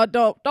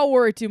 Don't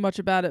worry too much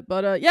about it.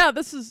 But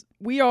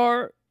we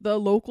are the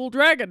local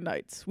Dragon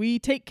Knights. We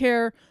take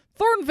care.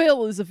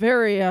 Thornville is a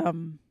very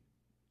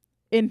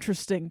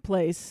interesting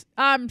place.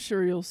 I'm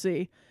sure you'll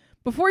see.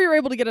 Before you're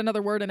able to get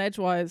another word in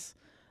edgewise,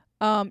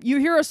 you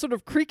hear a sort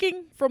of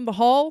creaking from the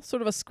hall,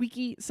 sort of a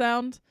squeaky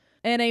sound,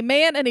 and a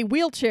man in a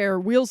wheelchair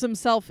wheels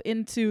himself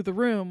into the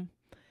room.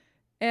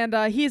 And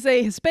he's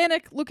a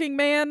Hispanic-looking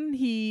man.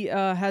 He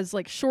has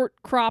like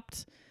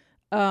short-cropped,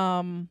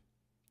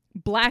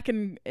 black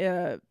and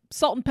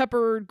salt and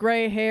pepper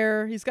gray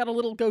hair. He's got a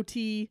little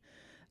goatee.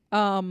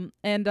 And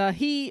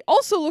he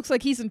also looks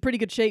like he's in pretty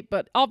good shape,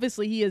 but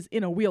obviously he is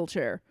in a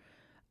wheelchair.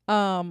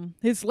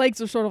 His legs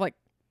are sort of like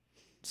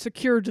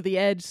secured to the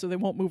edge so they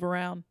won't move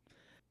around.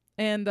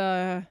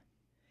 And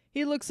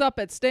he looks up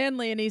at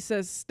Stanley and he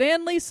says,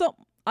 Stanley,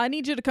 I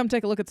need you to come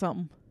take a look at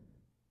something.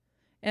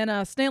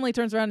 And Stanley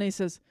turns around and he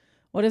says,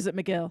 what is it,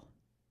 Miguel?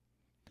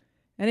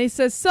 And he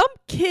says, some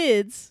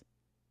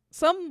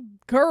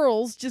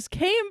girls just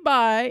came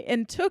by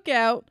and took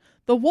out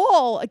the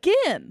wall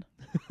again.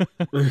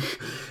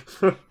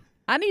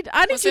 I need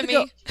you to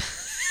go.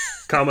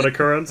 Common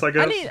occurrence, I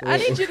guess. I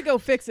need you to go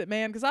fix it,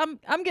 man, because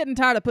I'm getting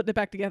tired of putting it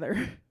back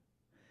together.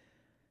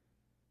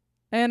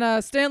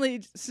 And Stanley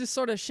just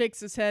sort of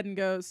shakes his head and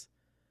goes,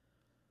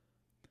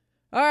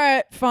 all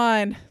right,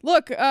 fine.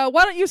 Look, why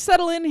don't you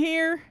settle in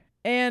here,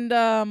 and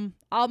I'm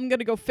going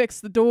to go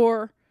fix the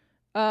door.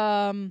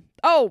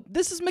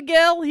 This is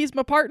Miguel. He's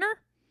my partner.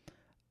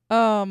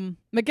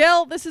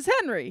 Miguel, this is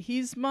Henry.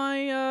 He's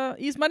my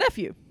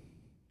nephew.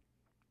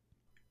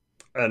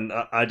 And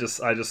I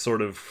just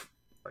sort of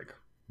like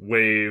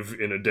wave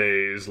in a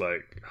daze,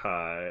 like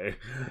hi,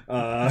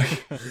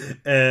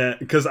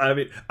 because I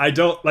mean I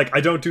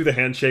don't do the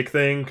handshake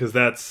thing because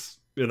that's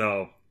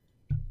human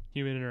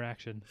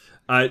interaction.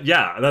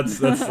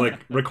 That's like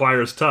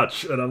requires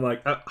touch, and I'm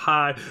like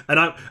hi,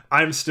 and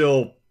I'm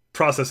still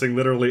processing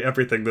literally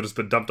everything that has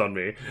been dumped on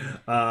me.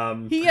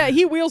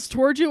 He wheels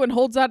towards you and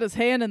holds out his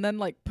hand and then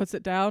like puts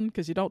it down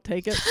because you don't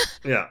take it.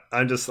 Yeah,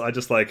 I just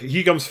like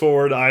he comes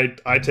forward,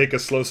 I take a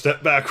slow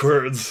step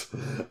backwards.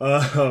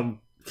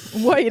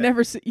 What, you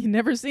never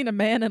seen a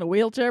man in a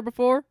wheelchair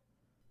before?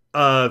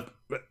 No,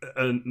 it's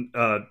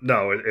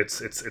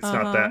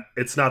not that.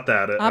 It's not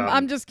that.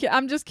 I'm just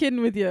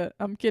kidding with you.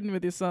 I'm kidding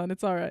with you, son.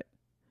 It's all right.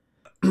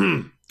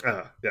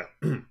 Yeah.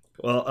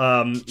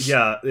 Well,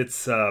 yeah,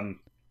 it's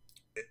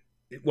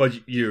well,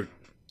 you.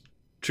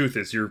 Truth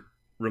is, you're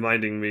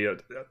reminding me.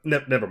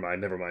 Never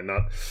mind.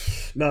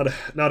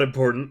 Not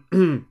important.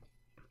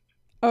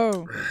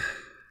 Oh.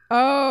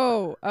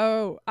 I'm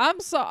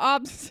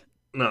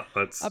No,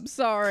 that's. I'm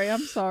sorry.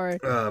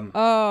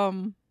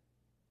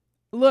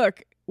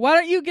 Look, why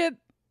don't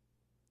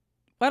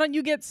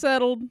you get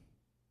settled?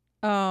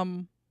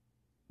 We'll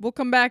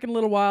come back in a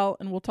little while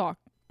and we'll talk.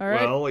 All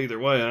right. Well, either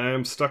way, I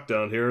am stuck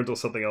down here until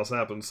something else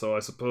happens. So I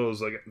suppose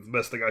the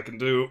best thing I can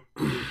do.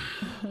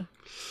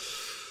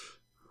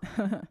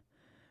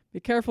 Be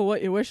careful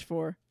what you wish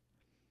for.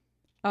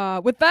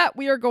 With that,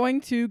 we are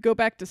going to go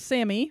back to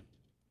Sammy.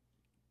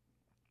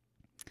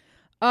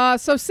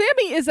 So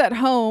Sammy is at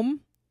home.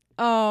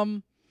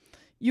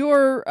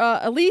 Your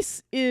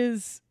Elise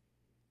is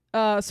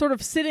sort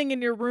of sitting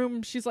in your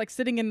room. She's like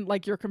sitting in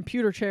like your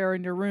computer chair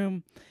in your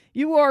room.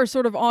 You are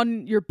sort of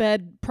on your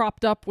bed,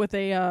 propped up with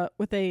a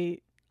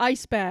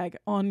ice bag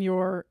on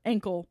your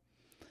ankle.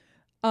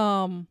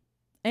 And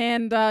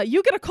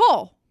you get a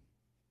call.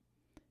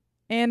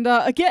 And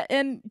again,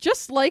 and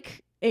just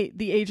like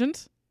the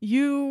agent,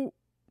 you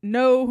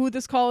know who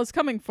this call is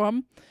coming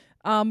from,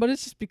 but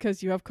it's just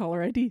because you have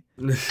caller ID.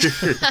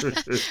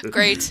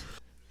 Great.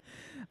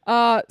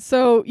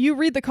 So you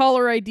read the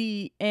caller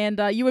ID, and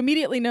you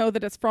immediately know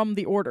that it's from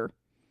the Order.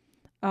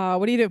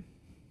 What do you do?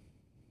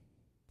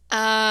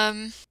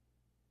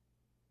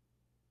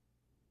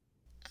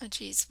 Oh,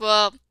 jeez.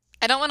 Well,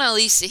 I don't want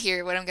Elise to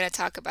hear what I'm going to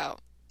talk about,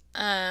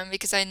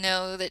 because I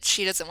know that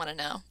she doesn't want to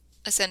know,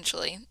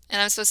 essentially.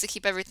 And I'm supposed to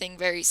keep everything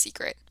very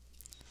secret.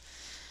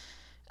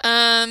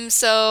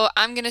 So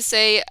I'm going to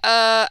say,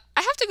 I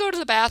have to go to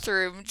the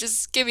bathroom.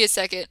 Just give me a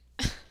second.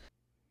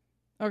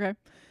 Okay.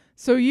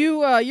 So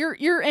you,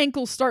 your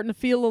ankle's starting to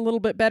feel a little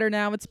bit better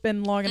now. It's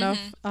been long enough.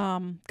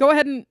 Go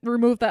ahead and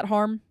remove that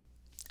harm.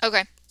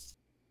 Okay.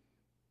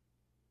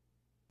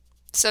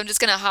 So I'm just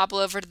gonna hobble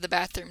over to the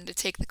bathroom to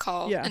take the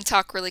call and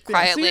talk really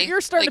quietly, so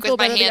you're starting like to feel with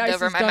my better. hand The ice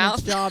over has my done mouth.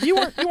 its job. You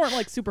weren't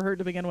like super hurt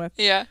to begin with.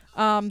 Yeah.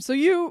 So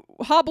you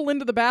hobble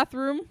into the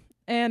bathroom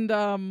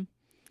and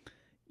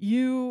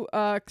you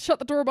shut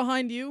the door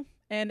behind you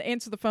and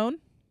answer the phone.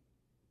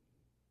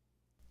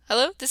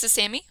 Hello, this is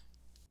Sammy.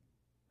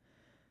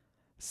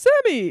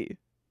 Sammy,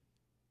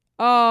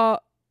 do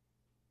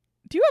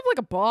you have like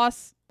a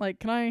boss? Like,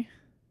 can I?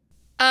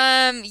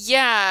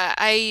 Yeah,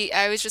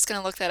 I was just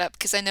gonna look that up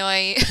because I know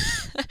I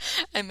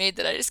I made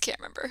that. I just can't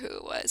remember who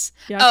it was.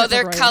 Yeah, oh,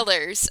 they're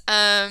colors.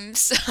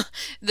 So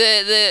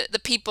the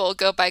people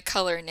go by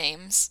color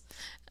names.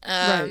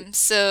 Right.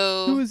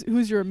 So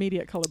who's your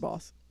immediate color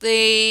boss?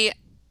 They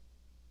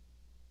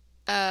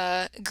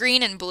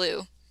green and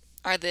blue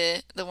are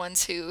the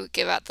ones who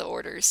give out the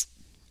orders.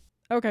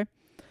 Okay.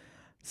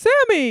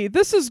 Sammy,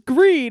 this is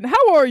Green.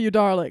 How are you,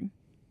 darling?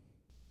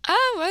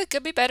 Oh, well, it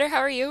could be better. How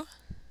are you?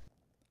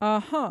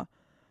 Uh-huh.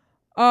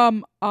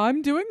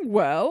 I'm doing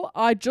well.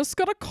 I just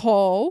got a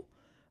call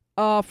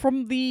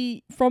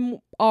from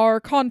our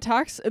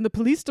contacts in the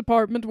police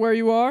department where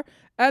you are,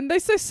 and they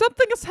say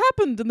something has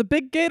happened in the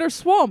Big Gator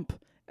Swamp,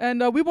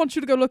 and we want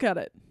you to go look at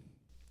it.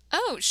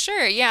 Oh,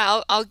 sure.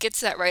 Yeah, I'll get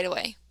to that right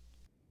away.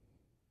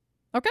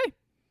 Okay.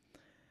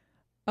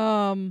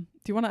 Do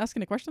you want to ask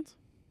any questions?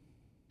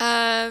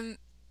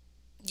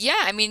 Yeah,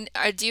 I mean,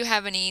 do you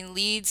have any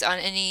leads on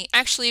any...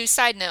 Actually,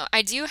 side note,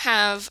 I do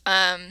have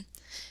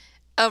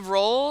a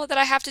role that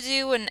I have to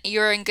do when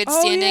you're in good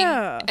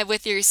standing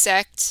with your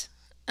sect.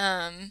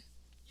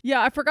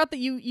 Yeah, I forgot that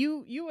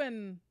you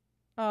and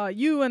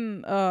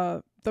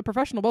the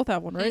professional both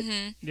have one, right?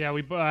 Mm-hmm. Yeah,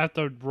 we have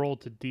to roll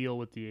to deal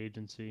with the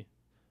agency.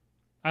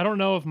 I don't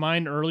know if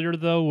mine earlier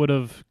though would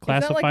have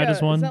classified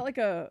as one. Is that like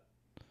a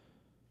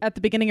at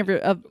the beginning of your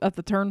of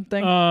the turn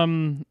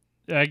thing?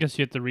 I guess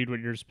you have to read what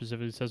yours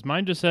specifically says.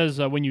 Mine just says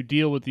when you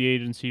deal with the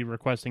agency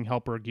requesting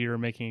help or gear,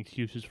 making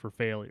excuses for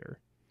failure.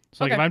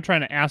 So like if I'm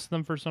trying to ask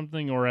them for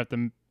something or have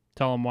to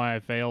tell them why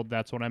I failed,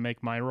 that's when I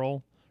make my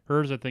roll.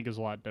 Hers, I think, is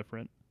a lot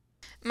different.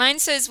 Mine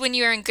says when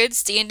you are in good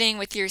standing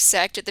with your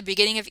sect at the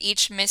beginning of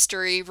each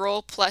mystery,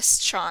 roll plus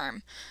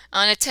charm.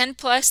 On a 10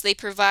 plus, they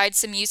provide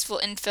some useful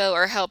info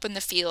or help in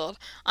the field.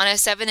 On a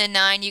 7 and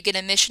 9, you get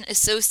a mission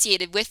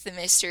associated with the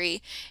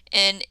mystery.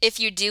 And if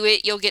you do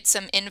it, you'll get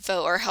some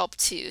info or help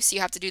too. So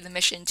you have to do the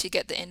mission to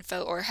get the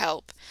info or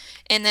help.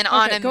 And then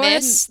on a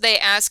miss, they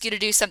ask you to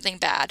do something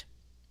bad.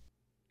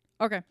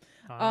 Okay.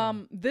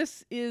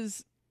 This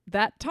is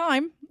that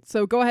time,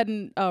 so go ahead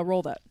and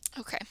roll that.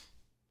 Okay.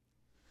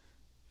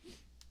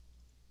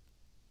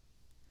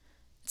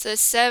 It's a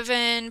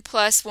 7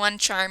 plus 1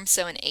 charm,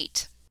 so an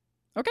 8.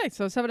 Okay,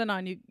 so 7 and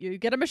 9. You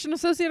get a mission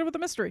associated with the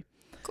mystery.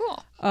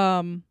 Cool.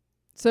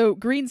 So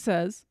Green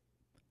says,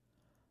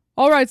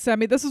 "All right,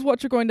 Sammy, this is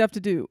what you're going to have to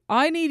do.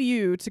 I need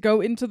you to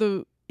go into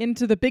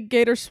the Big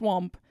Gator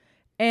Swamp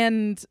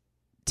and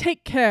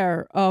take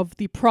care of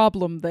the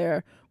problem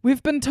there.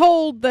 We've been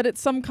told that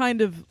it's some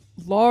kind of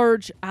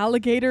large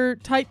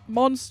alligator-type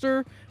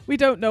monster. We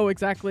don't know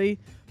exactly,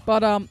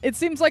 but it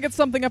seems like it's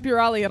something up your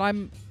alley, and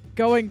I'm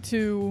going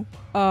to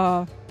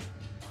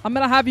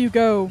have you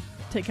go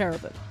take care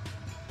of it."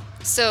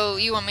 So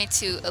you want me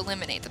to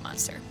eliminate the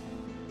monster?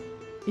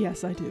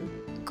 Yes, I do.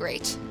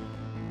 Great.